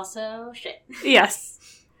thing, but also shit. Yes.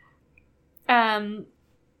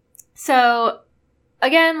 So,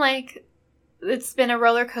 again, like, it's been a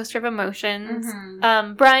roller coaster of emotions.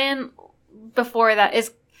 Mm-hmm. Brian, before that,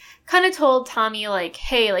 is kind of told Tommy, like,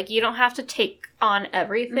 hey, like, you don't have to take on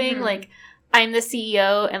everything. Mm-hmm. Like, I'm the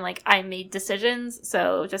CEO, and, like, I made decisions,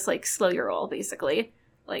 so just, like, slow your roll, basically.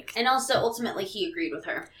 Like, and also, ultimately, he agreed with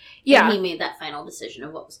her. Yeah. And he made that final decision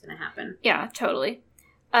of what was going to happen. Yeah, totally.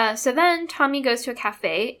 So then Tommy goes to a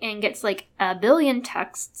cafe and gets, like, 1 billion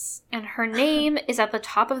texts, and her name is at the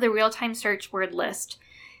top of the real-time search word list.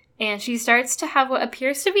 And she starts to have what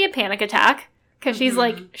appears to be a panic attack, because she's,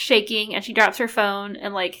 like, shaking, and she drops her phone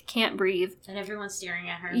and, like, can't breathe. And everyone's staring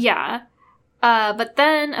at her. Yeah. But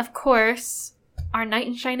then, of course, our knight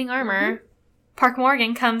in shining armor, Park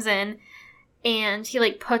Morgan, comes in, and he,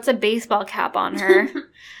 like, puts a baseball cap on her.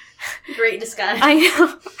 Great disguise. I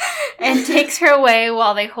know. And takes her away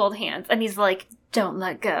while they hold hands. And he's like, don't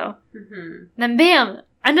let go. Mm-hmm. Then bam!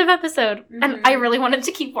 End of episode. Mm-hmm. And I really wanted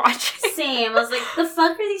to keep watching. Same. I was like, the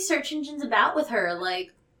fuck are these search engines about with her?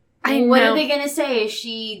 Like, what are they going to say?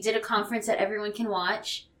 She did a conference that everyone can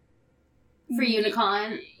watch for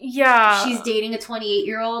Unicon. Yeah. She's dating a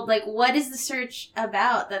 28-year-old. Like, what is the search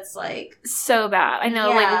about that's like... So bad. I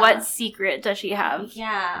know, like, what secret does she have?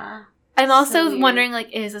 Yeah. I'm also wondering,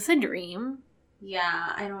 like, is this a dream?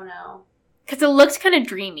 Yeah, I don't know. Because it looked kind of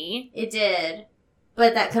dreamy. It did.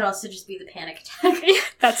 But that could also just be the panic attack.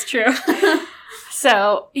 That's true.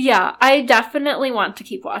 So, yeah, I definitely want to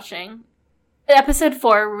keep watching. Episode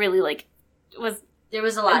 4 really, like, was... There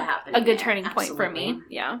was a lot happening. A good turning point for me.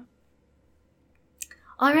 Yeah.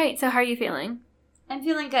 All right, so how are you feeling? I'm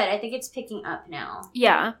feeling good. I think it's picking up now.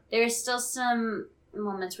 Yeah. There's still some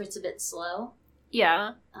moments where it's a bit slow.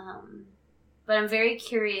 Yeah. But I'm very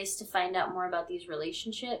curious to find out more about these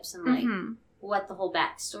relationships and, like, what the whole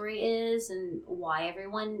backstory is and why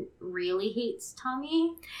everyone really hates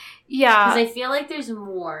Tommy. Yeah. Because I feel like there's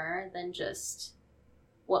more than just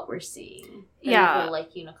what we're seeing. Yeah. The whole,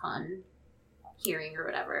 like, Unicon hearing or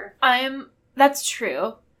whatever. That's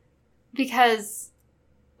true. Because,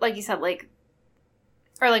 like you said, like,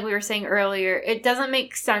 or like we were saying earlier, it doesn't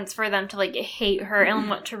make sense for them to, like, hate her and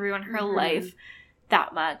want to ruin her life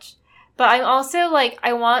that much. But I'm also, like,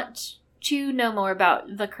 I want to know more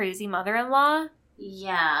about the crazy mother-in-law.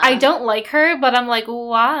 Yeah. I don't like her, but I'm like,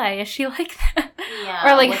 why is she like that? Yeah.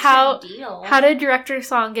 Or, like, what's how her deal? How did Director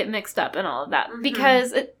Song get mixed up and all of that?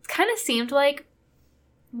 Because it kind of seemed like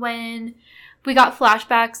when we got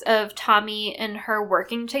flashbacks of Tommy and her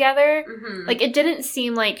working together, like, it didn't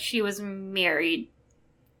seem like she was married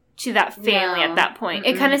to that family at that point.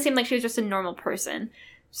 It kind of seemed like she was just a normal person.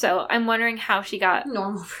 So I'm wondering how she got...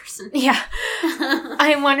 Normal person. Yeah.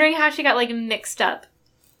 I'm wondering how she got, like, mixed up.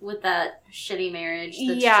 With that shitty marriage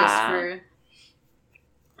that's just for...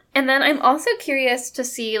 And then I'm also curious to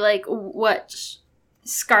see, like, what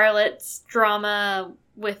Scarlett's drama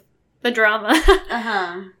with the drama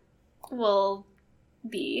will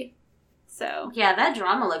be. So... Yeah, that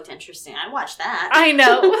drama looked interesting. I'd watch that. I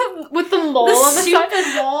know. With the mole on the stupid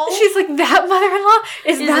side. mole. She's like, that mother-in-law?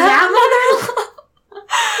 Is that mother-in-law?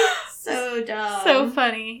 So dumb. So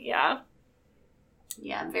funny, yeah.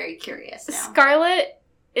 Yeah, I'm very curious now. Scarlett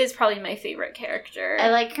is probably my favorite character. I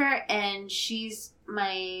like her, and she's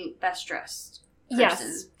my best dressed person.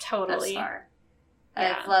 Yes, totally. Thus far.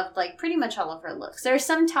 Yeah. I've loved, like, pretty much all of her looks. There are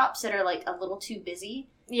some tops that are, like, a little too busy.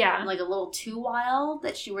 Yeah. Like, a little too wild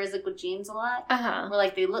that she wears, like, with jeans a lot. Uh-huh. Where,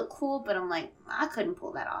 like, they look cool, but I'm like, I couldn't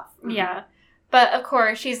pull that off. Yeah. But, of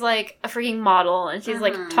course, she's, like, a freaking model, and she's,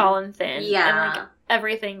 like, tall and thin. Yeah. And, like,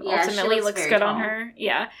 everything ultimately looks good on her.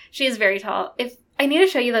 Yeah. She is very tall. I need to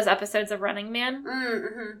show you those episodes of Running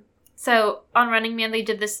Man. So, on Running Man, they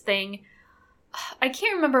did this thing. I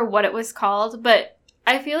can't remember what it was called, but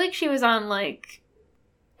I feel like she was on, like...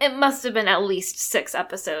 It must have been at least 6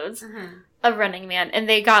 episodes of Running Man. And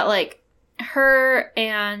they got, like, her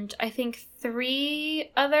and I think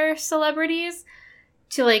 3 other celebrities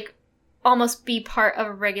to, like, almost be part of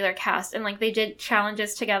a regular cast. And, like, they did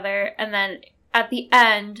challenges together. And then at the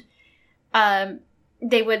end,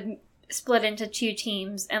 they would split into 2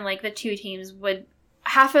 teams. And, like, the 2 teams would...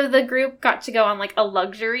 Half of the group got to go on, like, a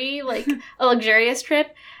luxurious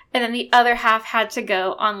trip. And then the other half had to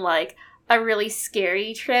go on, like... a really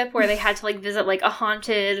scary trip where they had to, like, visit, like, a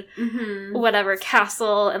haunted whatever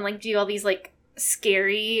castle and, like, do all these, like,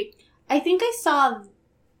 scary... I think I saw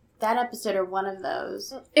that episode or one of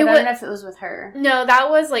those. I don't know if it was with her. No, that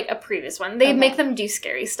was, like, a previous one. They make them do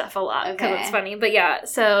scary stuff a lot because it's funny. But, yeah,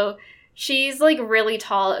 so she's, like, really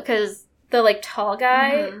tall because the, like, tall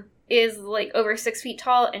guy is, like, over 6 feet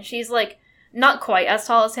tall and she's, like, not quite as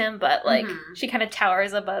tall as him, but, like, she kind of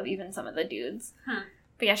towers above even some of the dudes.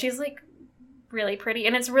 But, yeah, she's, like... really pretty,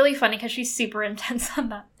 and it's really funny because she's super intense on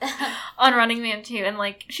that on Running Man too, and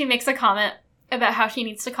like she makes a comment about how she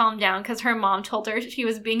needs to calm down because her mom told her she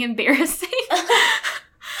was being embarrassing.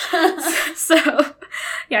 So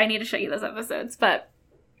yeah, I need to show you those episodes, but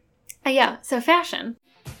yeah, so fashion.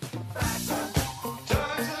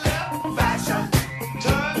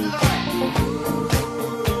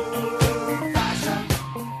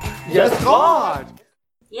 Yes, God.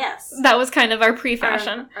 Yes, that was kind of our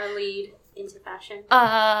pre-fashion, our lead into fashion.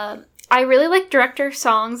 I really like Director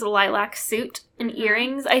Song's lilac suit and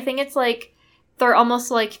earrings. I think it's like they're almost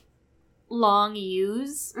like long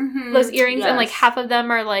U's. Those earrings, and like half of them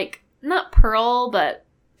are like not pearl, but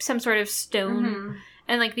some sort of stone,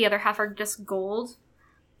 and like the other half are just gold.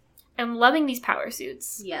 I'm loving these power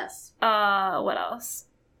suits. Yes. What else?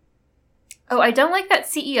 Oh, I don't like that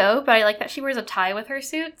CEO, but I like that she wears a tie with her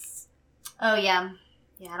suits. Oh, yeah.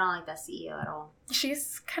 Yeah, I don't like that CEO at all.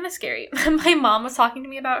 She's kind of scary. My mom was talking to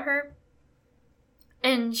me about her.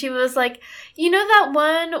 And she was like, you know that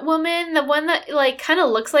one woman, the one that, like, kind of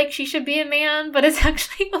looks like she should be a man, but is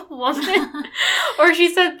actually a woman? Or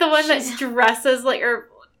she said the one that dresses like, or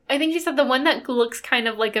I think she said the one that looks kind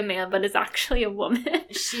of like a man, but is actually a woman.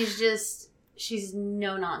 She's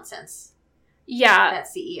no nonsense. Yeah. That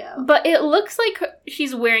CEO. But it looks like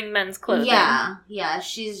she's wearing men's clothing. Yeah. Yeah,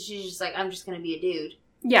 she's just like, I'm just going to be a dude.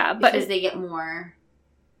 Yeah, but... Because they get more,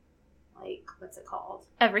 like, what's it called?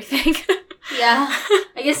 Everything. Yeah.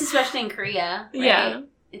 I guess especially in Korea, right? Yeah.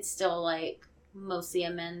 It's still, like, mostly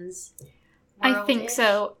a men's I think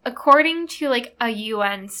so. According to, like, a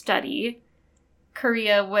UN study,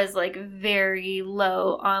 Korea was, like, very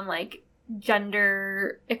low on, like,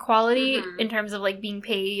 gender equality in terms of, like, being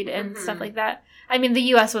paid and stuff like that. I mean, the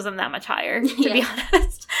US wasn't that much higher, to be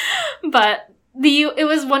honest. But it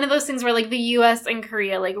was one of those things where, like, the US and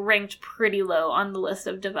Korea, like, ranked pretty low on the list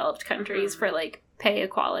of developed countries for, like, pay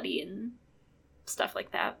equality and stuff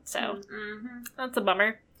like that. So that's a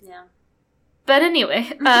bummer. Yeah. But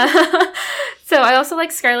anyway, so I also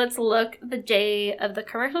like Scarlett's look the day of the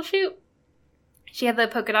commercial shoot. She had the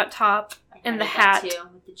polka dot top and the hat too,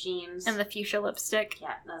 with the jeans and the fuchsia lipstick.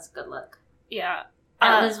 Yeah, that's a good look. Yeah,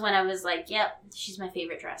 that was when I was like, "Yep, she's my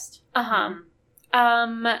favorite dressed."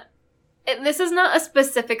 This is not a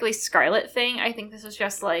specifically Scarlett thing. I think this is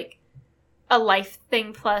just like a life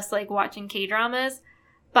thing plus like watching K-dramas.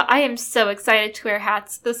 But I am so excited to wear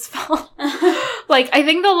hats this fall. Like, I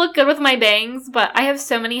think they'll look good with my bangs, but I have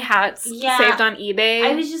so many hats saved on eBay.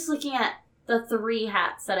 I was just looking at the 3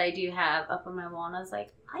 hats that I do have up on my wall, and I was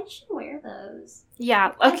like, I should wear those.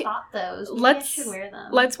 Yeah, okay. I bought those. Maybe I should wear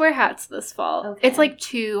them. Let's wear hats this fall. Okay. It's, like,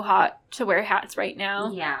 too hot to wear hats right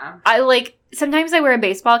now. Yeah. Sometimes I wear a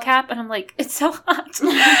baseball cap, and I'm like, it's so hot.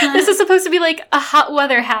 This is supposed to be, like, a hot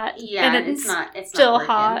weather hat. Yeah, and it's still not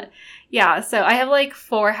hot. Yeah, so I have, like,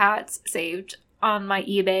 4 hats saved on my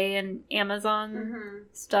eBay and Amazon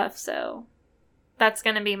stuff, so that's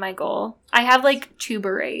gonna be my goal. I have, like, 2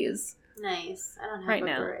 berets. Nice. I don't have right a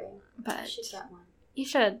now, beret. but I should get one. You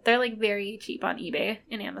should. They're, like, very cheap on eBay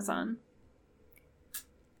and Amazon.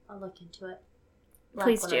 I'll look into it.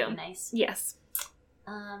 Please do. Be nice. Yes.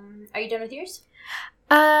 Are you done with yours?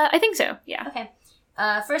 I think so, yeah. Okay.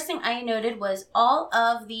 First thing I noted was all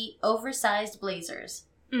of the oversized blazers.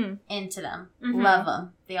 Into them. Love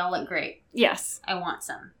them. They all look great. Yes. I want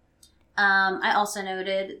some. I also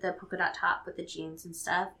noted the polka dot top with the jeans and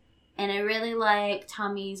stuff. And I really like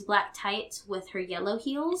Tommy's black tights with her yellow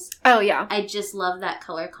heels. Oh, yeah. I just love that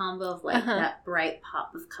color combo of, like, that bright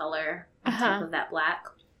pop of color on top of that black.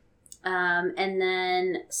 And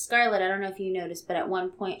then Scarlett, I don't know if you noticed, but at one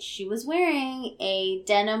point she was wearing a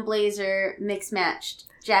denim blazer mix-matched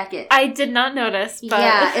jacket. I did not notice, but...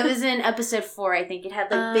 Yeah, it was in episode 4, I think. It had,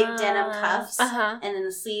 like, big denim cuffs, and then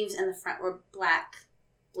the sleeves and the front were black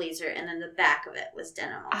blazer, and then the back of it was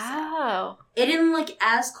denim also. Oh. It didn't look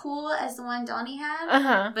as cool as the one Donnie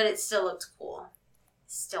had, but it still looked cool.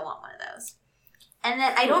 Still want one of those. And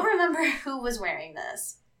then, I don't remember who was wearing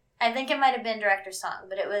this. I think it might have been Director Song,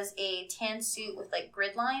 but it was a tan suit with, like,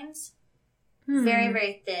 grid lines. Very,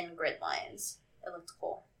 very thin grid lines. It looked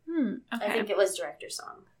cool. Okay. I think it was Director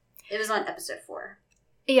Song. It was on episode 4.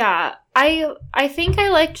 Yeah. I think I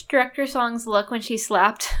liked Director Song's look when she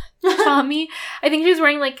slapped Tommy. I think she was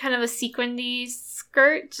wearing, like, kind of a sequinedy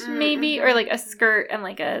skirt, maybe, or, like, a skirt and,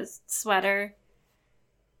 like, a sweater.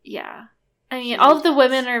 Yeah. I mean, all of the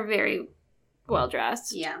women are very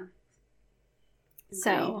well-dressed. Yeah.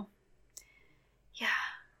 So, yeah.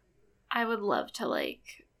 I would love to,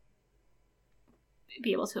 like,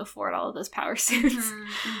 be able to afford all of those power suits.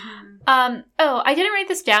 I didn't write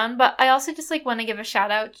this down, but I also just, like, want to give a shout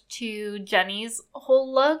out to Jenny's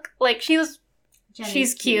whole look. Like, she's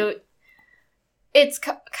cute. It's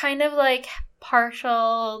kind of, like,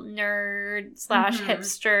 partial nerd /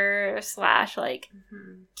 hipster / like,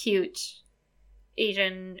 cute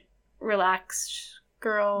Asian relaxed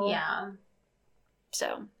girl. Yeah.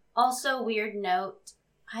 So. Also, weird note,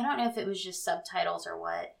 I don't know if it was just subtitles or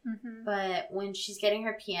what, but when she's getting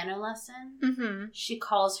her piano lesson, she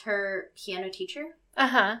calls her piano teacher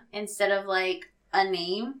instead of, like, a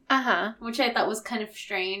name, which I thought was kind of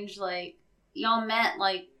strange. Like, y'all met,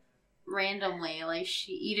 like, randomly. Like,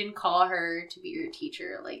 you didn't call her to be your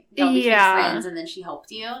teacher. Like, y'all became friends and then she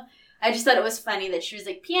helped you. I just thought it was funny that she was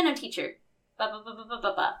like, piano teacher,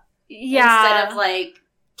 ba-ba-ba-ba-ba-ba. Yeah. Instead of, like,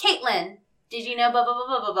 Caitlin, did you know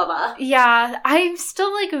ba-ba-ba-ba-ba-ba? Yeah, I'm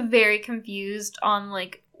still, like, very confused on,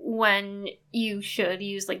 like, when you should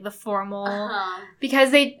use, like, the formal. Uh-huh.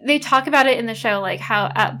 Because they talk about it in the show, like,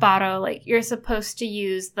 how at Baro, like, you're supposed to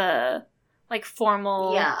use the, like,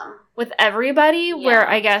 formal with everybody, where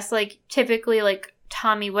I guess, like, typically, like,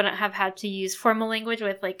 Tommy wouldn't have had to use formal language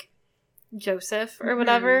with, like, Joseph or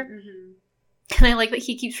whatever. Mm-hmm. And I like that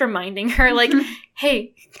he keeps reminding her, like,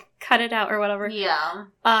 hey, cut it out or whatever. Yeah.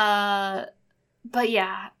 But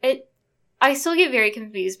yeah, I still get very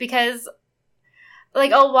confused because,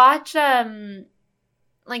 like, I'll watch, like,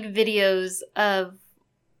 videos of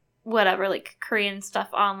whatever, like, Korean stuff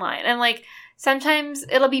online. And, like, sometimes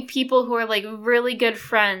it'll be people who are, like, really good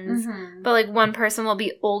friends, but, like, one person will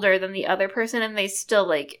be older than the other person and they still,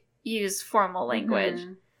 like, use formal language.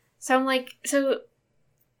 So I'm like, so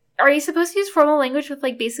are you supposed to use formal language with,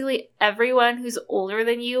 like, basically everyone who's older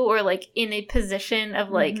than you or, like, in a position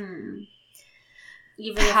of, like,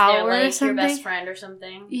 even power if they're, like, your or best something? friend or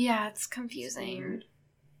something? Yeah, it's confusing. Weird.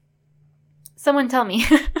 Someone tell me.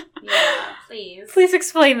 Yeah, please. Please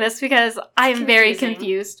explain this because I am very confusing.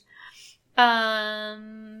 confused. I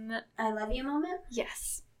love you moment?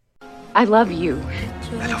 Yes. I love you.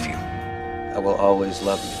 I love you. I will always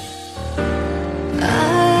love you.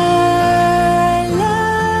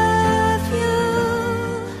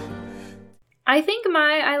 I think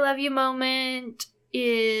my I love you moment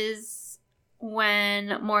is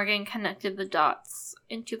when Morgan connected the dots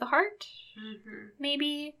into the heart.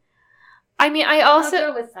 Maybe. I mean, I'll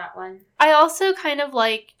go with that one. I also kind of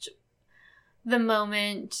liked the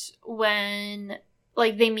moment when,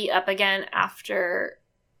 like, they meet up again after,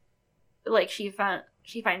 like, she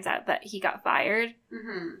finds out that he got fired.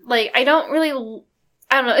 Like, I don't know,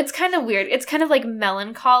 it's kind of weird. It's kind of, like,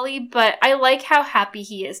 melancholy, but I like how happy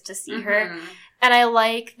he is to see her. And I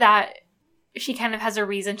like that she kind of has a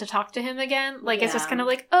reason to talk to him again. Like, it's just kind of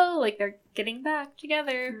like, oh, like, they're getting back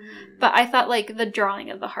together. But I thought, like, the drawing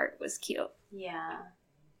of the heart was cute. Yeah.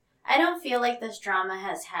 I don't feel like this drama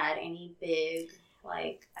has had any big,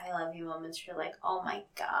 like, I love you moments where you're like, oh my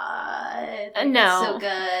god. Like, No. It's so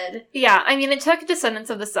good. Yeah, I mean, it took Descendants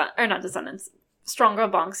of the Sun, or not Descendants, Stronger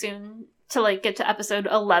Bongsoon to, like, get to episode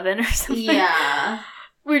 11 or something. Yeah.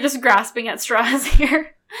 We're just grasping at straws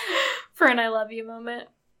here for an I love you moment.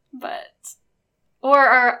 But, or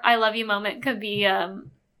our I love you moment could be,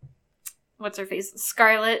 what's her face?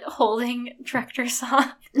 Scarlett holding Director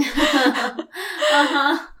Song.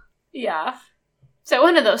 Yeah. So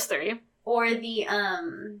one of those three. Or the,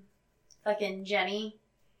 fucking Jenny,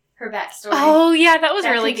 her backstory. Oh, yeah, that was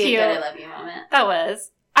That really could be cute. a good I love you moment. That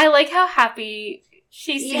was. I like how happy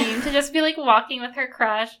she seemed to just be, like, walking with her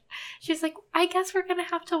crush. She's like, I guess we're gonna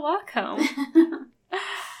have to walk home.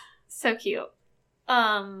 So cute.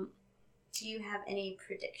 Do you have any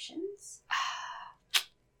predictions?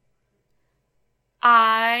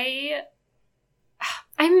 I'm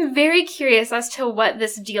very curious as to what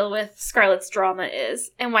this deal with Scarlett's drama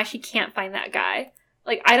is and why she can't find that guy.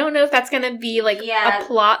 Like, I don't know if that's going to be, like, a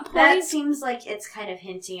plot point. That seems like it's kind of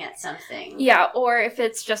hinting at something. Yeah, or if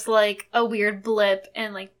it's just, like, a weird blip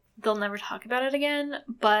and, like, they'll never talk about it again.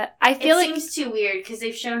 But I feel it seems too weird because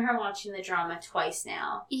they've shown her watching the drama twice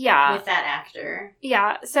now. Yeah. With that actor.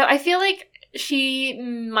 Yeah, so I feel like she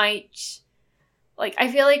might, like,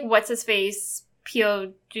 I feel like what's-his-face,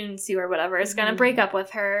 Pyo Junsu or whatever, is going to break up with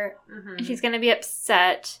her, and she's going to be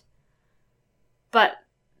upset, but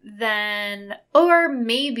then, or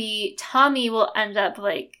maybe Tommy will end up,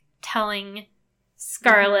 like, telling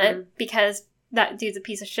Scarlett because that dude's a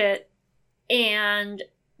piece of shit, and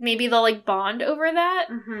maybe they'll, like, bond over that,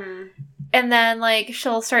 and then, like,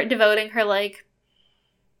 she'll start devoting her, like,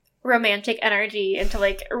 romantic energy into,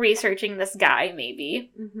 like, researching this guy, maybe.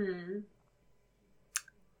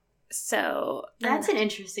 So that's an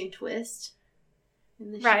interesting twist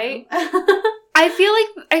in the right? show. I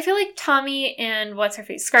feel like Tommy and what's her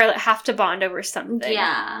face, Scarlett, have to bond over something.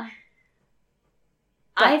 Yeah.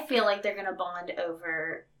 But I feel like they're gonna bond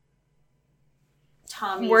over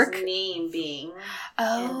Tommy's name being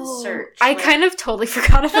in the search. I kind of totally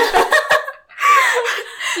forgot about that.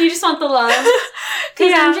 You just want the love.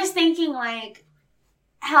 Because I'm just thinking, like,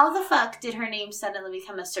 how the fuck did her name suddenly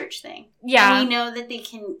become a search thing? Yeah. And we know that they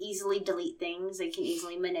can easily delete things. They can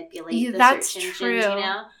easily manipulate the that's search engines, true. you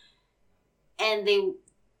know? And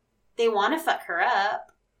they want to fuck her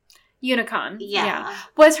up. Unicon. Yeah.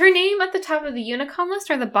 Was her name at the top of the Unicon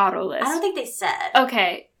list or the bottle list? I don't think they said.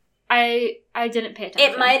 Okay. I didn't pay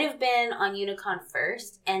attention. It might have been on Unicon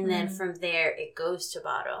first, and then from there it goes to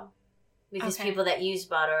Bottle. Because people that use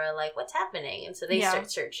Bottle are like, what's happening? And so they start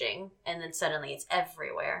searching, and then suddenly it's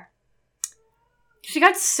everywhere. She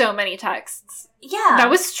got so many texts. Yeah. That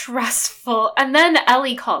was stressful. And then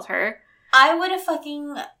Ellie called her. I would have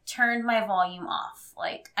fucking turned my volume off.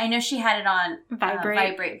 Like, I know she had it on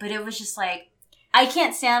vibrate, but it was just like, I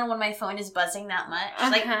can't stand when my phone is buzzing that much.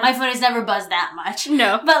 Like, my phone has never buzzed that much.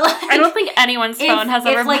 No. But, like, I don't think anyone's phone has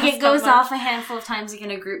ever buzzed like, it goes that much. off a handful of times, like,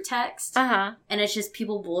 in a group text. And it's just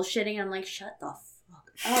people bullshitting. I'm like, shut the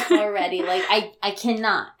fuck up already. Like, I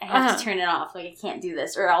cannot. I have to turn it off. Like, I can't do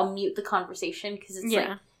this. Or I'll mute the conversation because it's,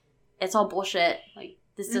 like, it's all bullshit. Like,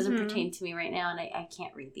 this doesn't pertain to me right now, and I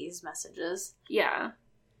can't read these messages. Yeah.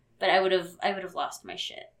 But I would have lost my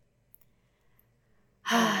shit.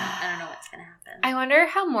 I don't know what's gonna happen. I wonder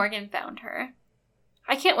how Morgan found her.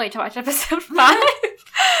 I can't wait to watch episode 5.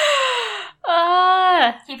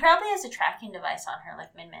 He probably has a tracking device on her,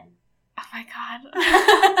 like Min Min. Oh my god.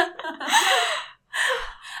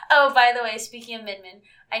 Oh, by the way, speaking of Min Min,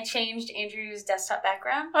 I changed Andrew's desktop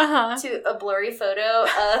background to a blurry photo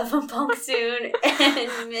of Bong Soon and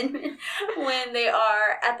Min Min when they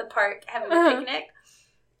are at the park having a picnic.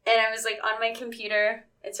 And I was, like, on my computer,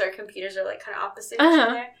 and so our computers are, like, kind of opposite each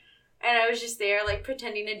other. And I was just there, like,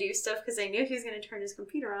 pretending to do stuff because I knew he was going to turn his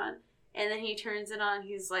computer on. And then he turns it on,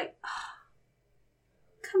 he's like, oh,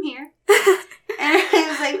 come here. And I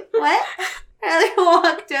was like, what? And I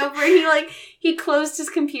walked over, and he closed his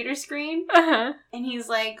computer screen. And he's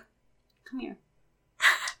like, come here.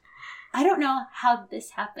 I don't know how this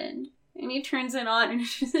happened. And he turns it on, and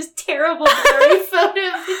it's just this terrible blurry photo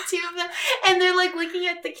of the two of them. And they're, like, looking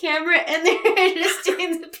at the camera, and they're just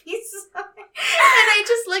doing the pieces on it. And I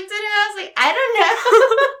just looked at him, and I was like, I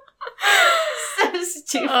don't know. So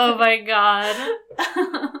stupid. Oh, my God.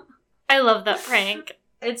 I love that prank.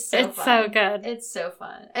 It's so fun. So good. It's so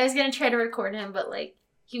fun. I was going to try to record him, but, like,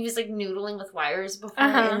 he was, like, noodling with wires before,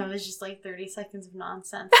 and it was just, like, 30 seconds of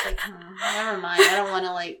nonsense. Like, never mind. I don't want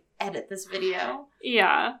to, like, edit this video.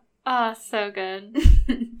 Yeah. Oh, so good.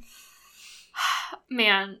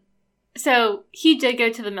 Man. So, he did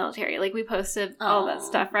go to the military. Like, we posted all that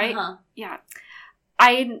stuff, right? Yeah.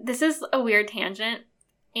 This is a weird tangent,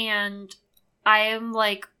 and I am,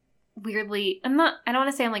 like, weirdly, I don't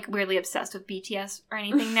want to say I'm, like, weirdly obsessed with BTS or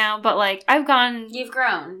anything now, but, like, I've gone... You've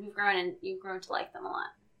grown to like them a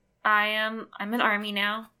lot. I'm an ARMY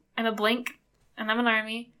now. I'm a Blink, and I'm an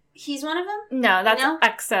ARMY. He's one of them? No, that's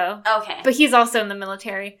EXO. Okay. But he's also in the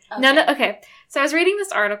military. Okay. Okay. So I was reading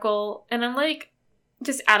this article, and I'm, like,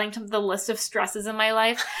 just adding to the list of stresses in my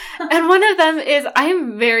life. And one of them is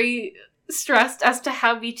I'm very stressed as to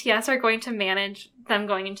how BTS are going to manage them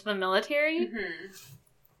going into the military.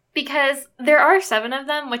 Because there are 7 of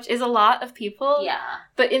them, which is a lot of people. Yeah.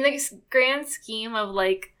 But in the grand scheme of,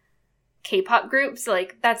 like, K-pop groups,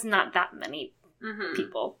 like, that's not that many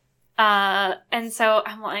people. And so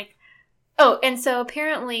I'm like, oh, and so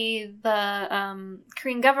apparently the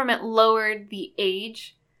Korean government lowered the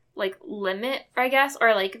age, like, limit, I guess,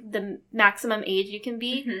 or, like, the maximum age you can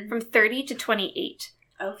be from 30 to 28.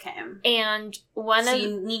 Okay. And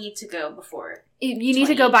you need to go before. You need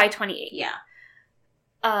to go by 28. Yeah.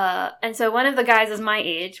 And so one of the guys is my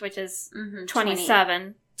age, which is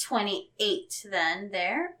 27. 28 then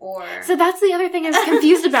there, or... So that's the other thing I was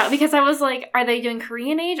confused about, because I was like, are they doing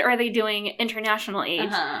Korean age, or are they doing international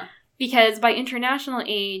age? Because by international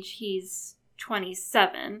age, he's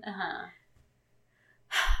 27.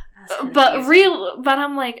 But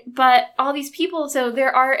I'm like, but all these people, so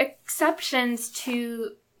there are exceptions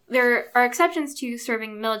to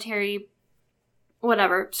serving military,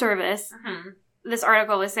 whatever, service. This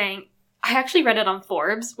article was saying, I actually read it on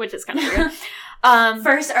Forbes, which is kind of weird.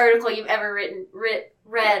 First article you've ever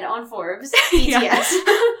read on Forbes. BTS.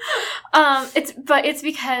 It's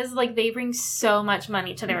because, like, they bring so much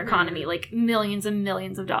money to their economy, like millions and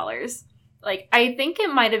millions of dollars. Like, I think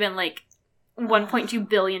it might have been like $1.2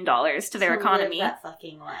 billion to their economy. Live that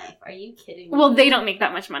fucking life. Are you kidding me? Well, they don't make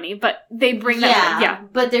that much money, but they bring that money. Yeah,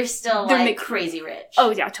 but they're still crazy rich. Oh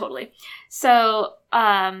yeah, totally. So,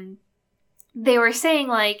 they were saying,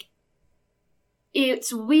 like,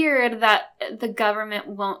 it's weird that the government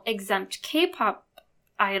won't exempt K-pop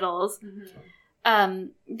idols,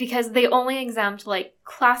 because they only exempt, like,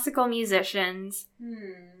 classical musicians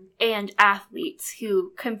and athletes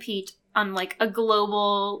who compete on, like, a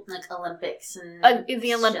global... Like Olympics and...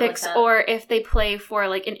 the Olympics, like, or if they play for,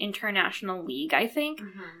 like, an international league, I think.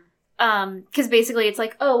 Because basically it's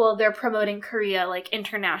like, oh, well, they're promoting Korea, like,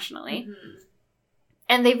 internationally.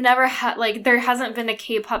 And they've never had, like, there hasn't been a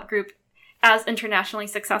K-pop group as internationally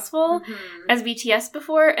successful as BTS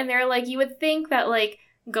before. And they're like, you would think that, like,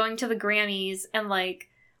 going to the Grammys and, like,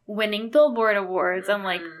 winning Billboard Awards and,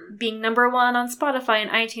 like, being #1 on Spotify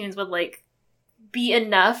and iTunes would, like, be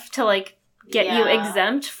enough to, like, get you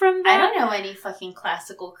exempt from that. I don't know any fucking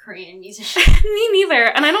classical Korean musicians. Me neither.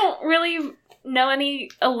 And I don't really know any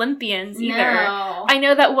Olympians either. No. I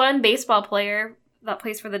know that one baseball player that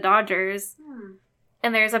plays for the Dodgers.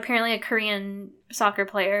 And there's apparently a Korean soccer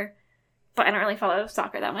player. But I don't really follow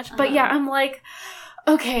soccer that much. But yeah, I'm like,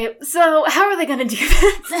 okay, so how are they going to do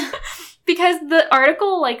this? Because the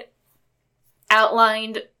article, like,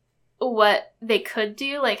 outlined what they could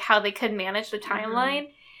do, like, how they could manage the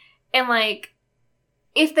timeline. And, like,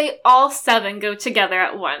 if they all 7 go together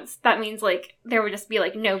at once, that means, like, there would just be,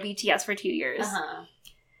 like, no BTS for 2 years.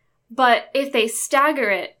 But if they stagger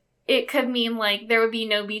it, it could mean, like, there would be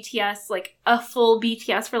no BTS, like, a full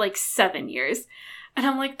BTS for, like, 7 years. And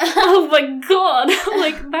I'm like, oh my god!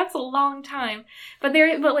 Like, that's a long time. But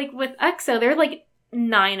like, with EXO, there are, like,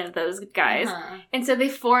 9 of those guys. And so they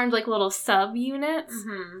formed, like, little sub-units.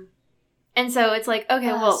 And so it's like, okay,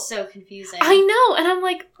 well... That's so confusing. I know! And I'm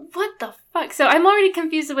like, what the fuck? So I'm already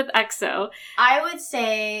confused with EXO. I would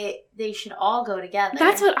say they should all go together.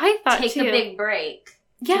 That's what I thought, Take too. a big break.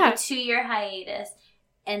 Yeah. Take a 2-year hiatus.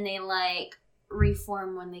 And they, like,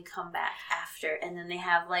 reform when they come back after. And then they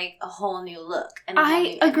have, like, a whole new look. And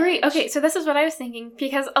I agree. Image. Okay, so this is what I was thinking.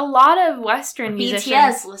 Because a lot of Western musicians...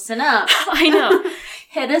 BTS, listen up. I know.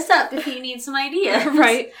 Hit us up if you need some ideas.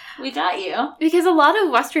 Right. We got you. Because a lot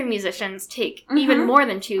of Western musicians take even more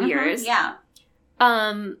than 2 years. Yeah.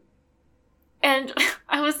 And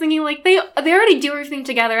I was thinking, like, they already do everything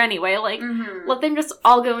together anyway. Like, let them just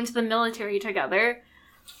all go into the military together.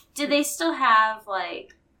 Do they still have,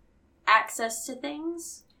 like, access to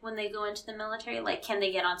things when they go into the military? Like, can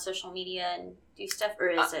they get on social media and do stuff? Or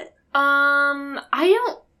is it... I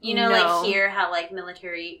don't know. Like, here, how, like,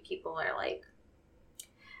 military people are, like...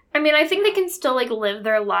 I mean, I think they can still, like, live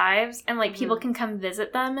their lives, and, like, people can come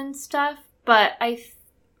visit them and stuff, but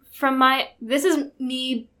this is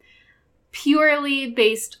me purely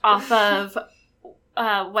based off of,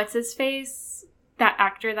 what's-his-face? That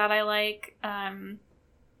actor that I like,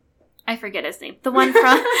 I forget his name. The one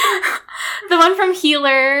from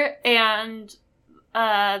Healer, and,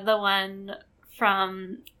 the one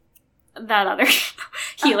from that other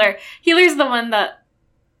Healer. Healer's the one that,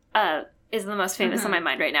 is the most famous on my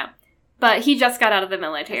mind right now. But he just got out of the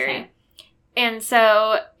military. Okay. And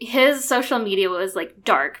so his social media was, like,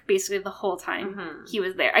 dark basically the whole time he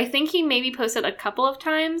was there. I think he maybe posted a couple of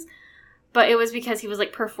times, but it was because he was,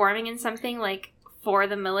 like, performing in something, like, for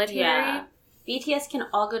the military. Yeah. BTS can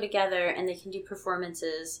all go together and they can do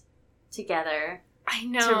performances together. I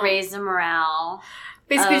know. To raise the morale.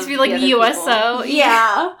 Basically, to be like the USO.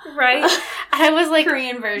 Yeah. Right? And I was like,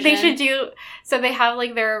 Korean version. They should do, so they have,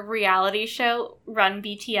 like, their reality show, Run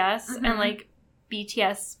BTS, and, like,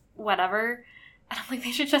 BTS whatever. And I'm like,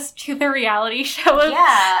 they should just do their reality show of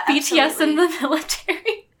BTS in the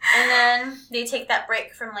military. And then they take that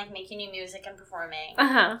break from, like, making new music and performing.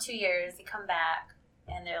 2 years, they come back,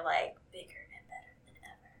 and they're, like, bigger and better than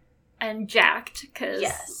ever. And jacked,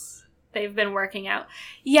 because they've been working out.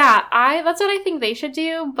 Yeah, that's what I think they should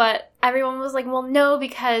do, but everyone was like, well, no,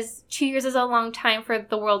 because 2 years is a long time for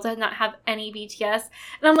the world to not have any BTS.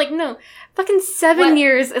 And I'm like, no, fucking 7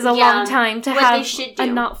 years is a long time to have a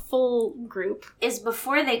not full group. Is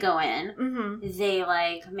before they go in, they,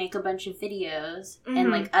 like, make a bunch of videos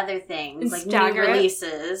and, like, other things, like new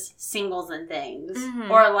releases, singles and things,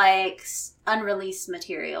 or, like, unreleased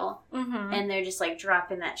material. And they're just, like,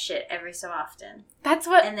 dropping that shit every so often. That's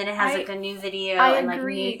what... And then it has, like, a new video and, like,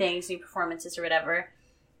 new things, new performances or whatever.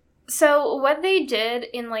 So what they did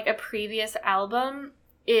in, like, a previous album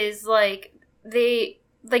is, like, they're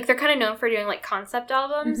kind of known for doing, like, concept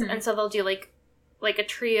albums, and so they'll do, like a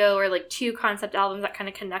trio or, like, 2 concept albums that kind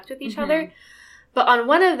of connect with each other. But on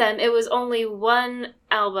one of them, it was only one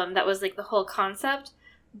album that was, like, the whole concept,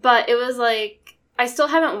 but it was, like, I still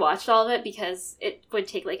haven't watched all of it because it would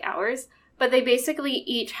take, like, hours, but they basically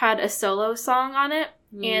each had a solo song on it,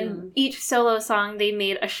 and each solo song they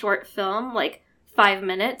made a short film, like, 5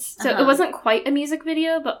 minutes. So it wasn't quite a music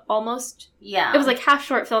video, but almost. Yeah. It was like half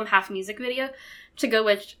short film, half music video to go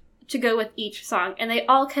with each song. And they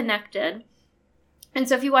all connected. And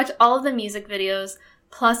so if you watch all of the music videos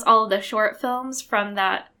plus all of the short films from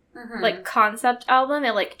that like concept album,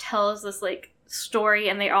 it like tells this like story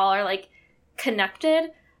and they all are like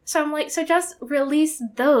connected. So I'm like, so just release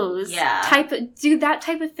those. Yeah. Do that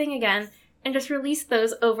type of thing again and just release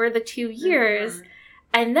those over the 2 years.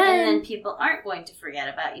 And then people aren't going to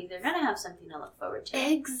forget about you. They're going to have something to look forward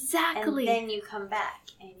to. Exactly. And then you come back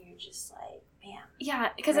and you're just like, bam. Yeah,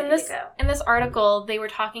 because in this article, they were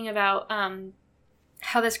talking about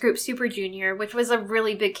how this group, Super Junior, which was a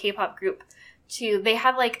really big K-pop group, too, they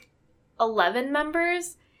had like 11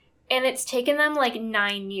 members. And it's taken them, like,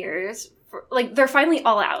 9 years. Like, they're finally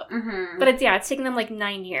all out. Mm-hmm. But it's taken them, like,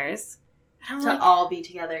 9 years. And I'm to like, all be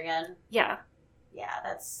together again. yeah. Yeah,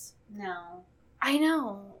 that's... No. I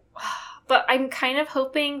know. But I'm kind of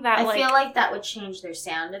hoping that, I feel like that would change their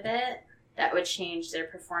sound a bit. That would change their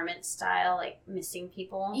performance style, like, missing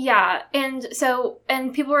people. Yeah, and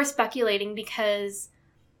people were speculating because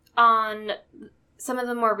on some of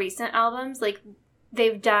the more recent albums, like,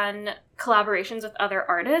 they've done collaborations with other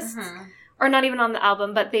artists. Mm-hmm. Or not even on the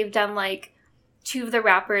album, but they've done, like, 2 of the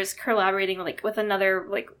rappers collaborating, like, with another,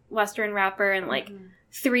 like, Western rapper, and, like,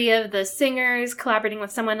 3 of the singers collaborating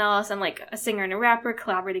with someone else, and, like, a singer and a rapper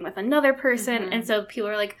collaborating with another person. Mm-hmm. And so people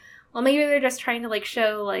are like, well, maybe they're just trying to, like,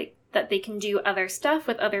 show, like, that they can do other stuff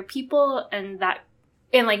with other people, and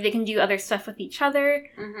like, they can do other stuff with each other,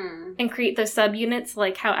 Mm-hmm. and create those subunits,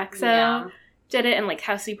 like how EXO did it, and, like,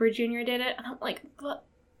 how Super Junior did it. And I'm like, what?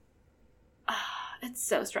 It's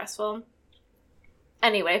so stressful.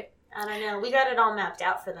 Anyway. I don't know. We got it all mapped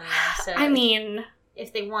out for them now, so... I mean...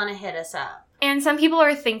 If they want to hit us up. And some people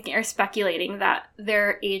are speculating that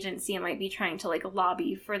their agency might be trying to, like,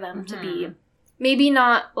 lobby for them to be, maybe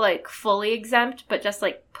not, like, fully exempt, but just,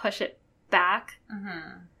 like, push it back.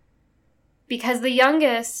 Mm-hmm. Because the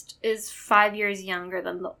youngest is 5 years younger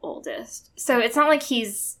than the oldest. So it's not like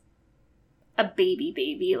he's a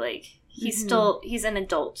baby, like, he's he's an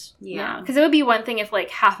adult. Yeah. Because it would be one thing if, like,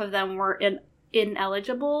 half of them were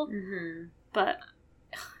ineligible. Mm-hmm. But,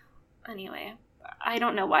 anyway... I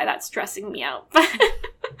don't know why that's stressing me out.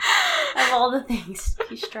 Of all the things to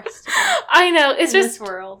be stressed about. I know. It's in just... this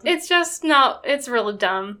world. It's just not... It's really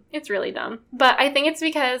dumb. It's really dumb. But I think it's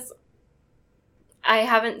because I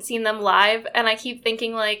haven't seen them live, and I keep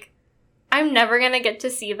thinking, like, I'm never gonna get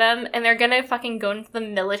to see them, and they're gonna fucking go into the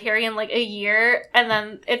military in, like, a year, and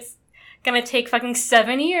then it's gonna take fucking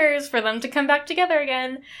 7 years for them to come back together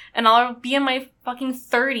again, and I'll be in my fucking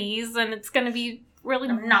 30s, and it's gonna be... really,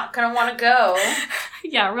 I'm not gonna want to go.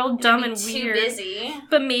 Yeah, real dumb and too weird. Busy.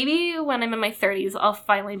 But maybe when I'm in my 30s, I'll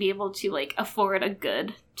finally be able to, like, afford a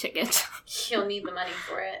good ticket. You'll need the money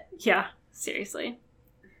for it. Yeah, seriously.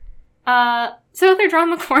 So their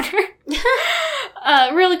drama corner.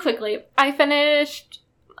 Really quickly, I finished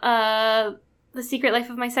The Secret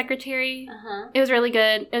Life of My Secretary. Uh-huh. It was really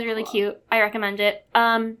good. It was really cute. I recommend it.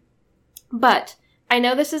 But I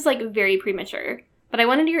know this is, like, very premature. But I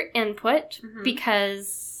wanted your input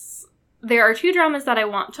because there are 2 dramas that I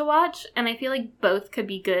want to watch, and I feel like both could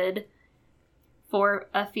be good for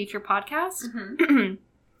a future podcast. Mm-hmm.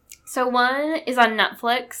 So one is on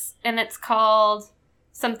Netflix, and it's called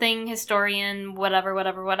something historian, whatever.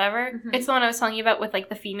 Mm-hmm. It's the one I was telling you about with, like,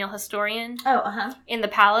 the female historian in the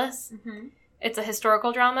palace. Mm-hmm. It's a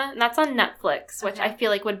historical drama, and that's on Netflix, which I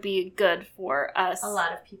feel like would be good for us. A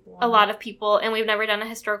lot of people. A lot of people, and we've never done a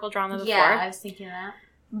historical drama before. Yeah, I was thinking that.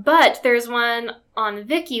 But there's one on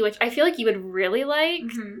Viki, which I feel like you would really like,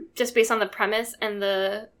 just based on the premise and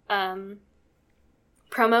the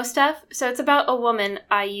promo stuff. So it's about a woman,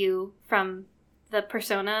 IU, from the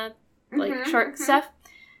Persona, like, short stuff.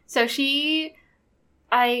 So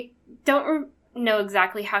I don't know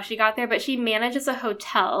exactly how she got there, but she manages a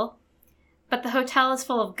hotel, but the hotel is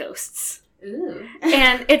full of ghosts. Ooh.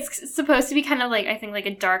 And it's supposed to be kind of, like, I think, like,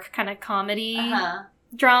 a dark kind of comedy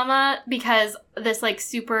drama, because this, like,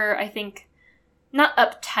 super, I think, not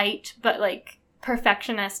uptight, but, like,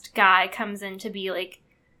 perfectionist guy comes in to be, like,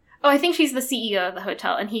 I think she's the CEO of the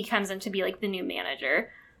hotel, and he comes in to be, like, the new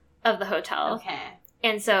manager of the hotel. Okay.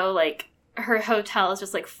 And so, like, her hotel is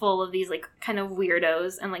just, like, full of these, like, kind of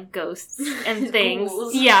weirdos and, like, ghosts and things.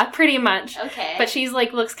 Ghouls. Yeah, pretty much. Okay. But she's,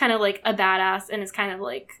 like, looks kind of like a badass and is kind of,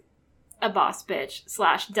 like, a boss bitch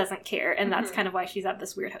 / doesn't care, and that's kind of why she's at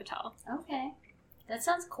this weird hotel. Okay. That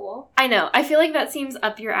sounds cool. I know. I feel like that seems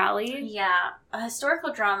up your alley. Yeah. A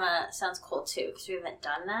historical drama sounds cool, too, because we haven't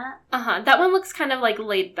done that. Uh-huh. That one looks kind of, like,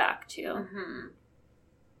 laid back, too. Mm-hmm.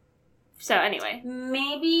 So, anyway.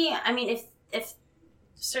 Maybe, I mean, if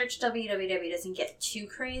Search WWW doesn't get too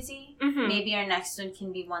crazy, maybe our next one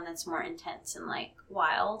can be one that's more intense and, like,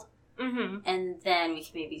 wild. Mm-hmm. And then we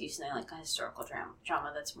can maybe do something like a historical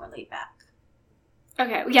drama that's more laid back.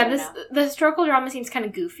 Okay. Yeah, the historical drama seems kind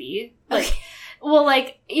of goofy. Like, well,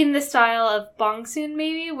 like, in the style of Bong Soon,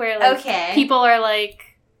 maybe, where, like, people are,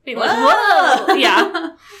 like, being like, whoa!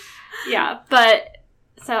 Yeah. Yeah, but,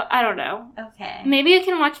 so, I don't know. Okay. Maybe I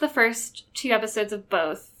can watch the first 2 episodes of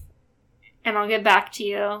both, and I'll get back to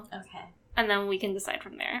you. Okay. And then we can decide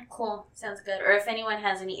from there. Cool. Sounds good. Or if anyone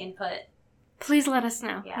has any input, please let us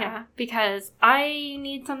know. Yeah. Because I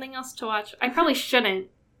need something else to watch. I probably shouldn't.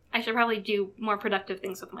 I should probably do more productive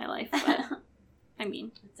things with my life, but I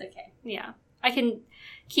mean. It's okay. Yeah. I can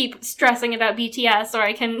keep stressing about BTS, or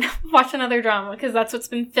I can watch another drama, because that's what's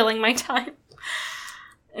been filling my time.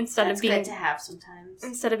 Instead That's of being good to have sometimes.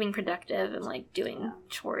 Instead of being productive and, like, doing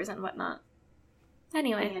chores and whatnot.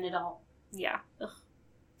 Anyway. Being an adult. Yeah. Ugh.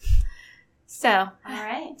 So. All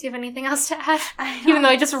right. Do you have anything else to add? Even though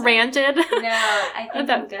I just ranted. No, I think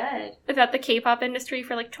I'm good. About the K-pop industry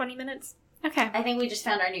for, like, 20 minutes. Okay. I think we just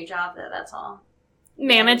found our new job, though. That's all.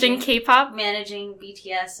 Managing K-pop? Managing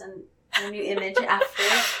BTS and their new image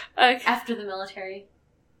after the military.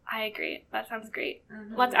 I agree. That sounds great.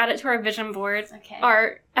 Mm-hmm. Let's add it to our vision board. Okay.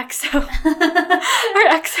 Our EXO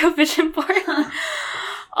vision board.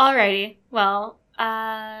 Alrighty. Well,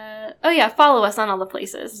 follow us on all the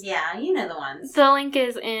places. Yeah, you know the ones. The link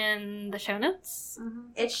is in the show notes. Mm-hmm.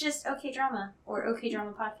 It's just OK Drama or OK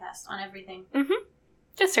Drama Podcast on everything. Mm-hmm.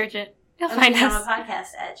 Just search it. You'll find us.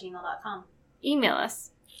 OKDramaPodcast@gmail.com. Email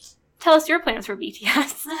us. Tell us your plans for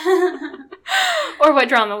BTS. Or what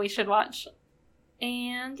drama we should watch.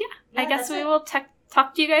 And I guess we will talk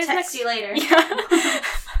to you guys Text you later. Yeah.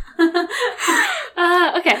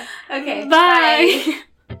 Okay. Okay. Bye. Bye.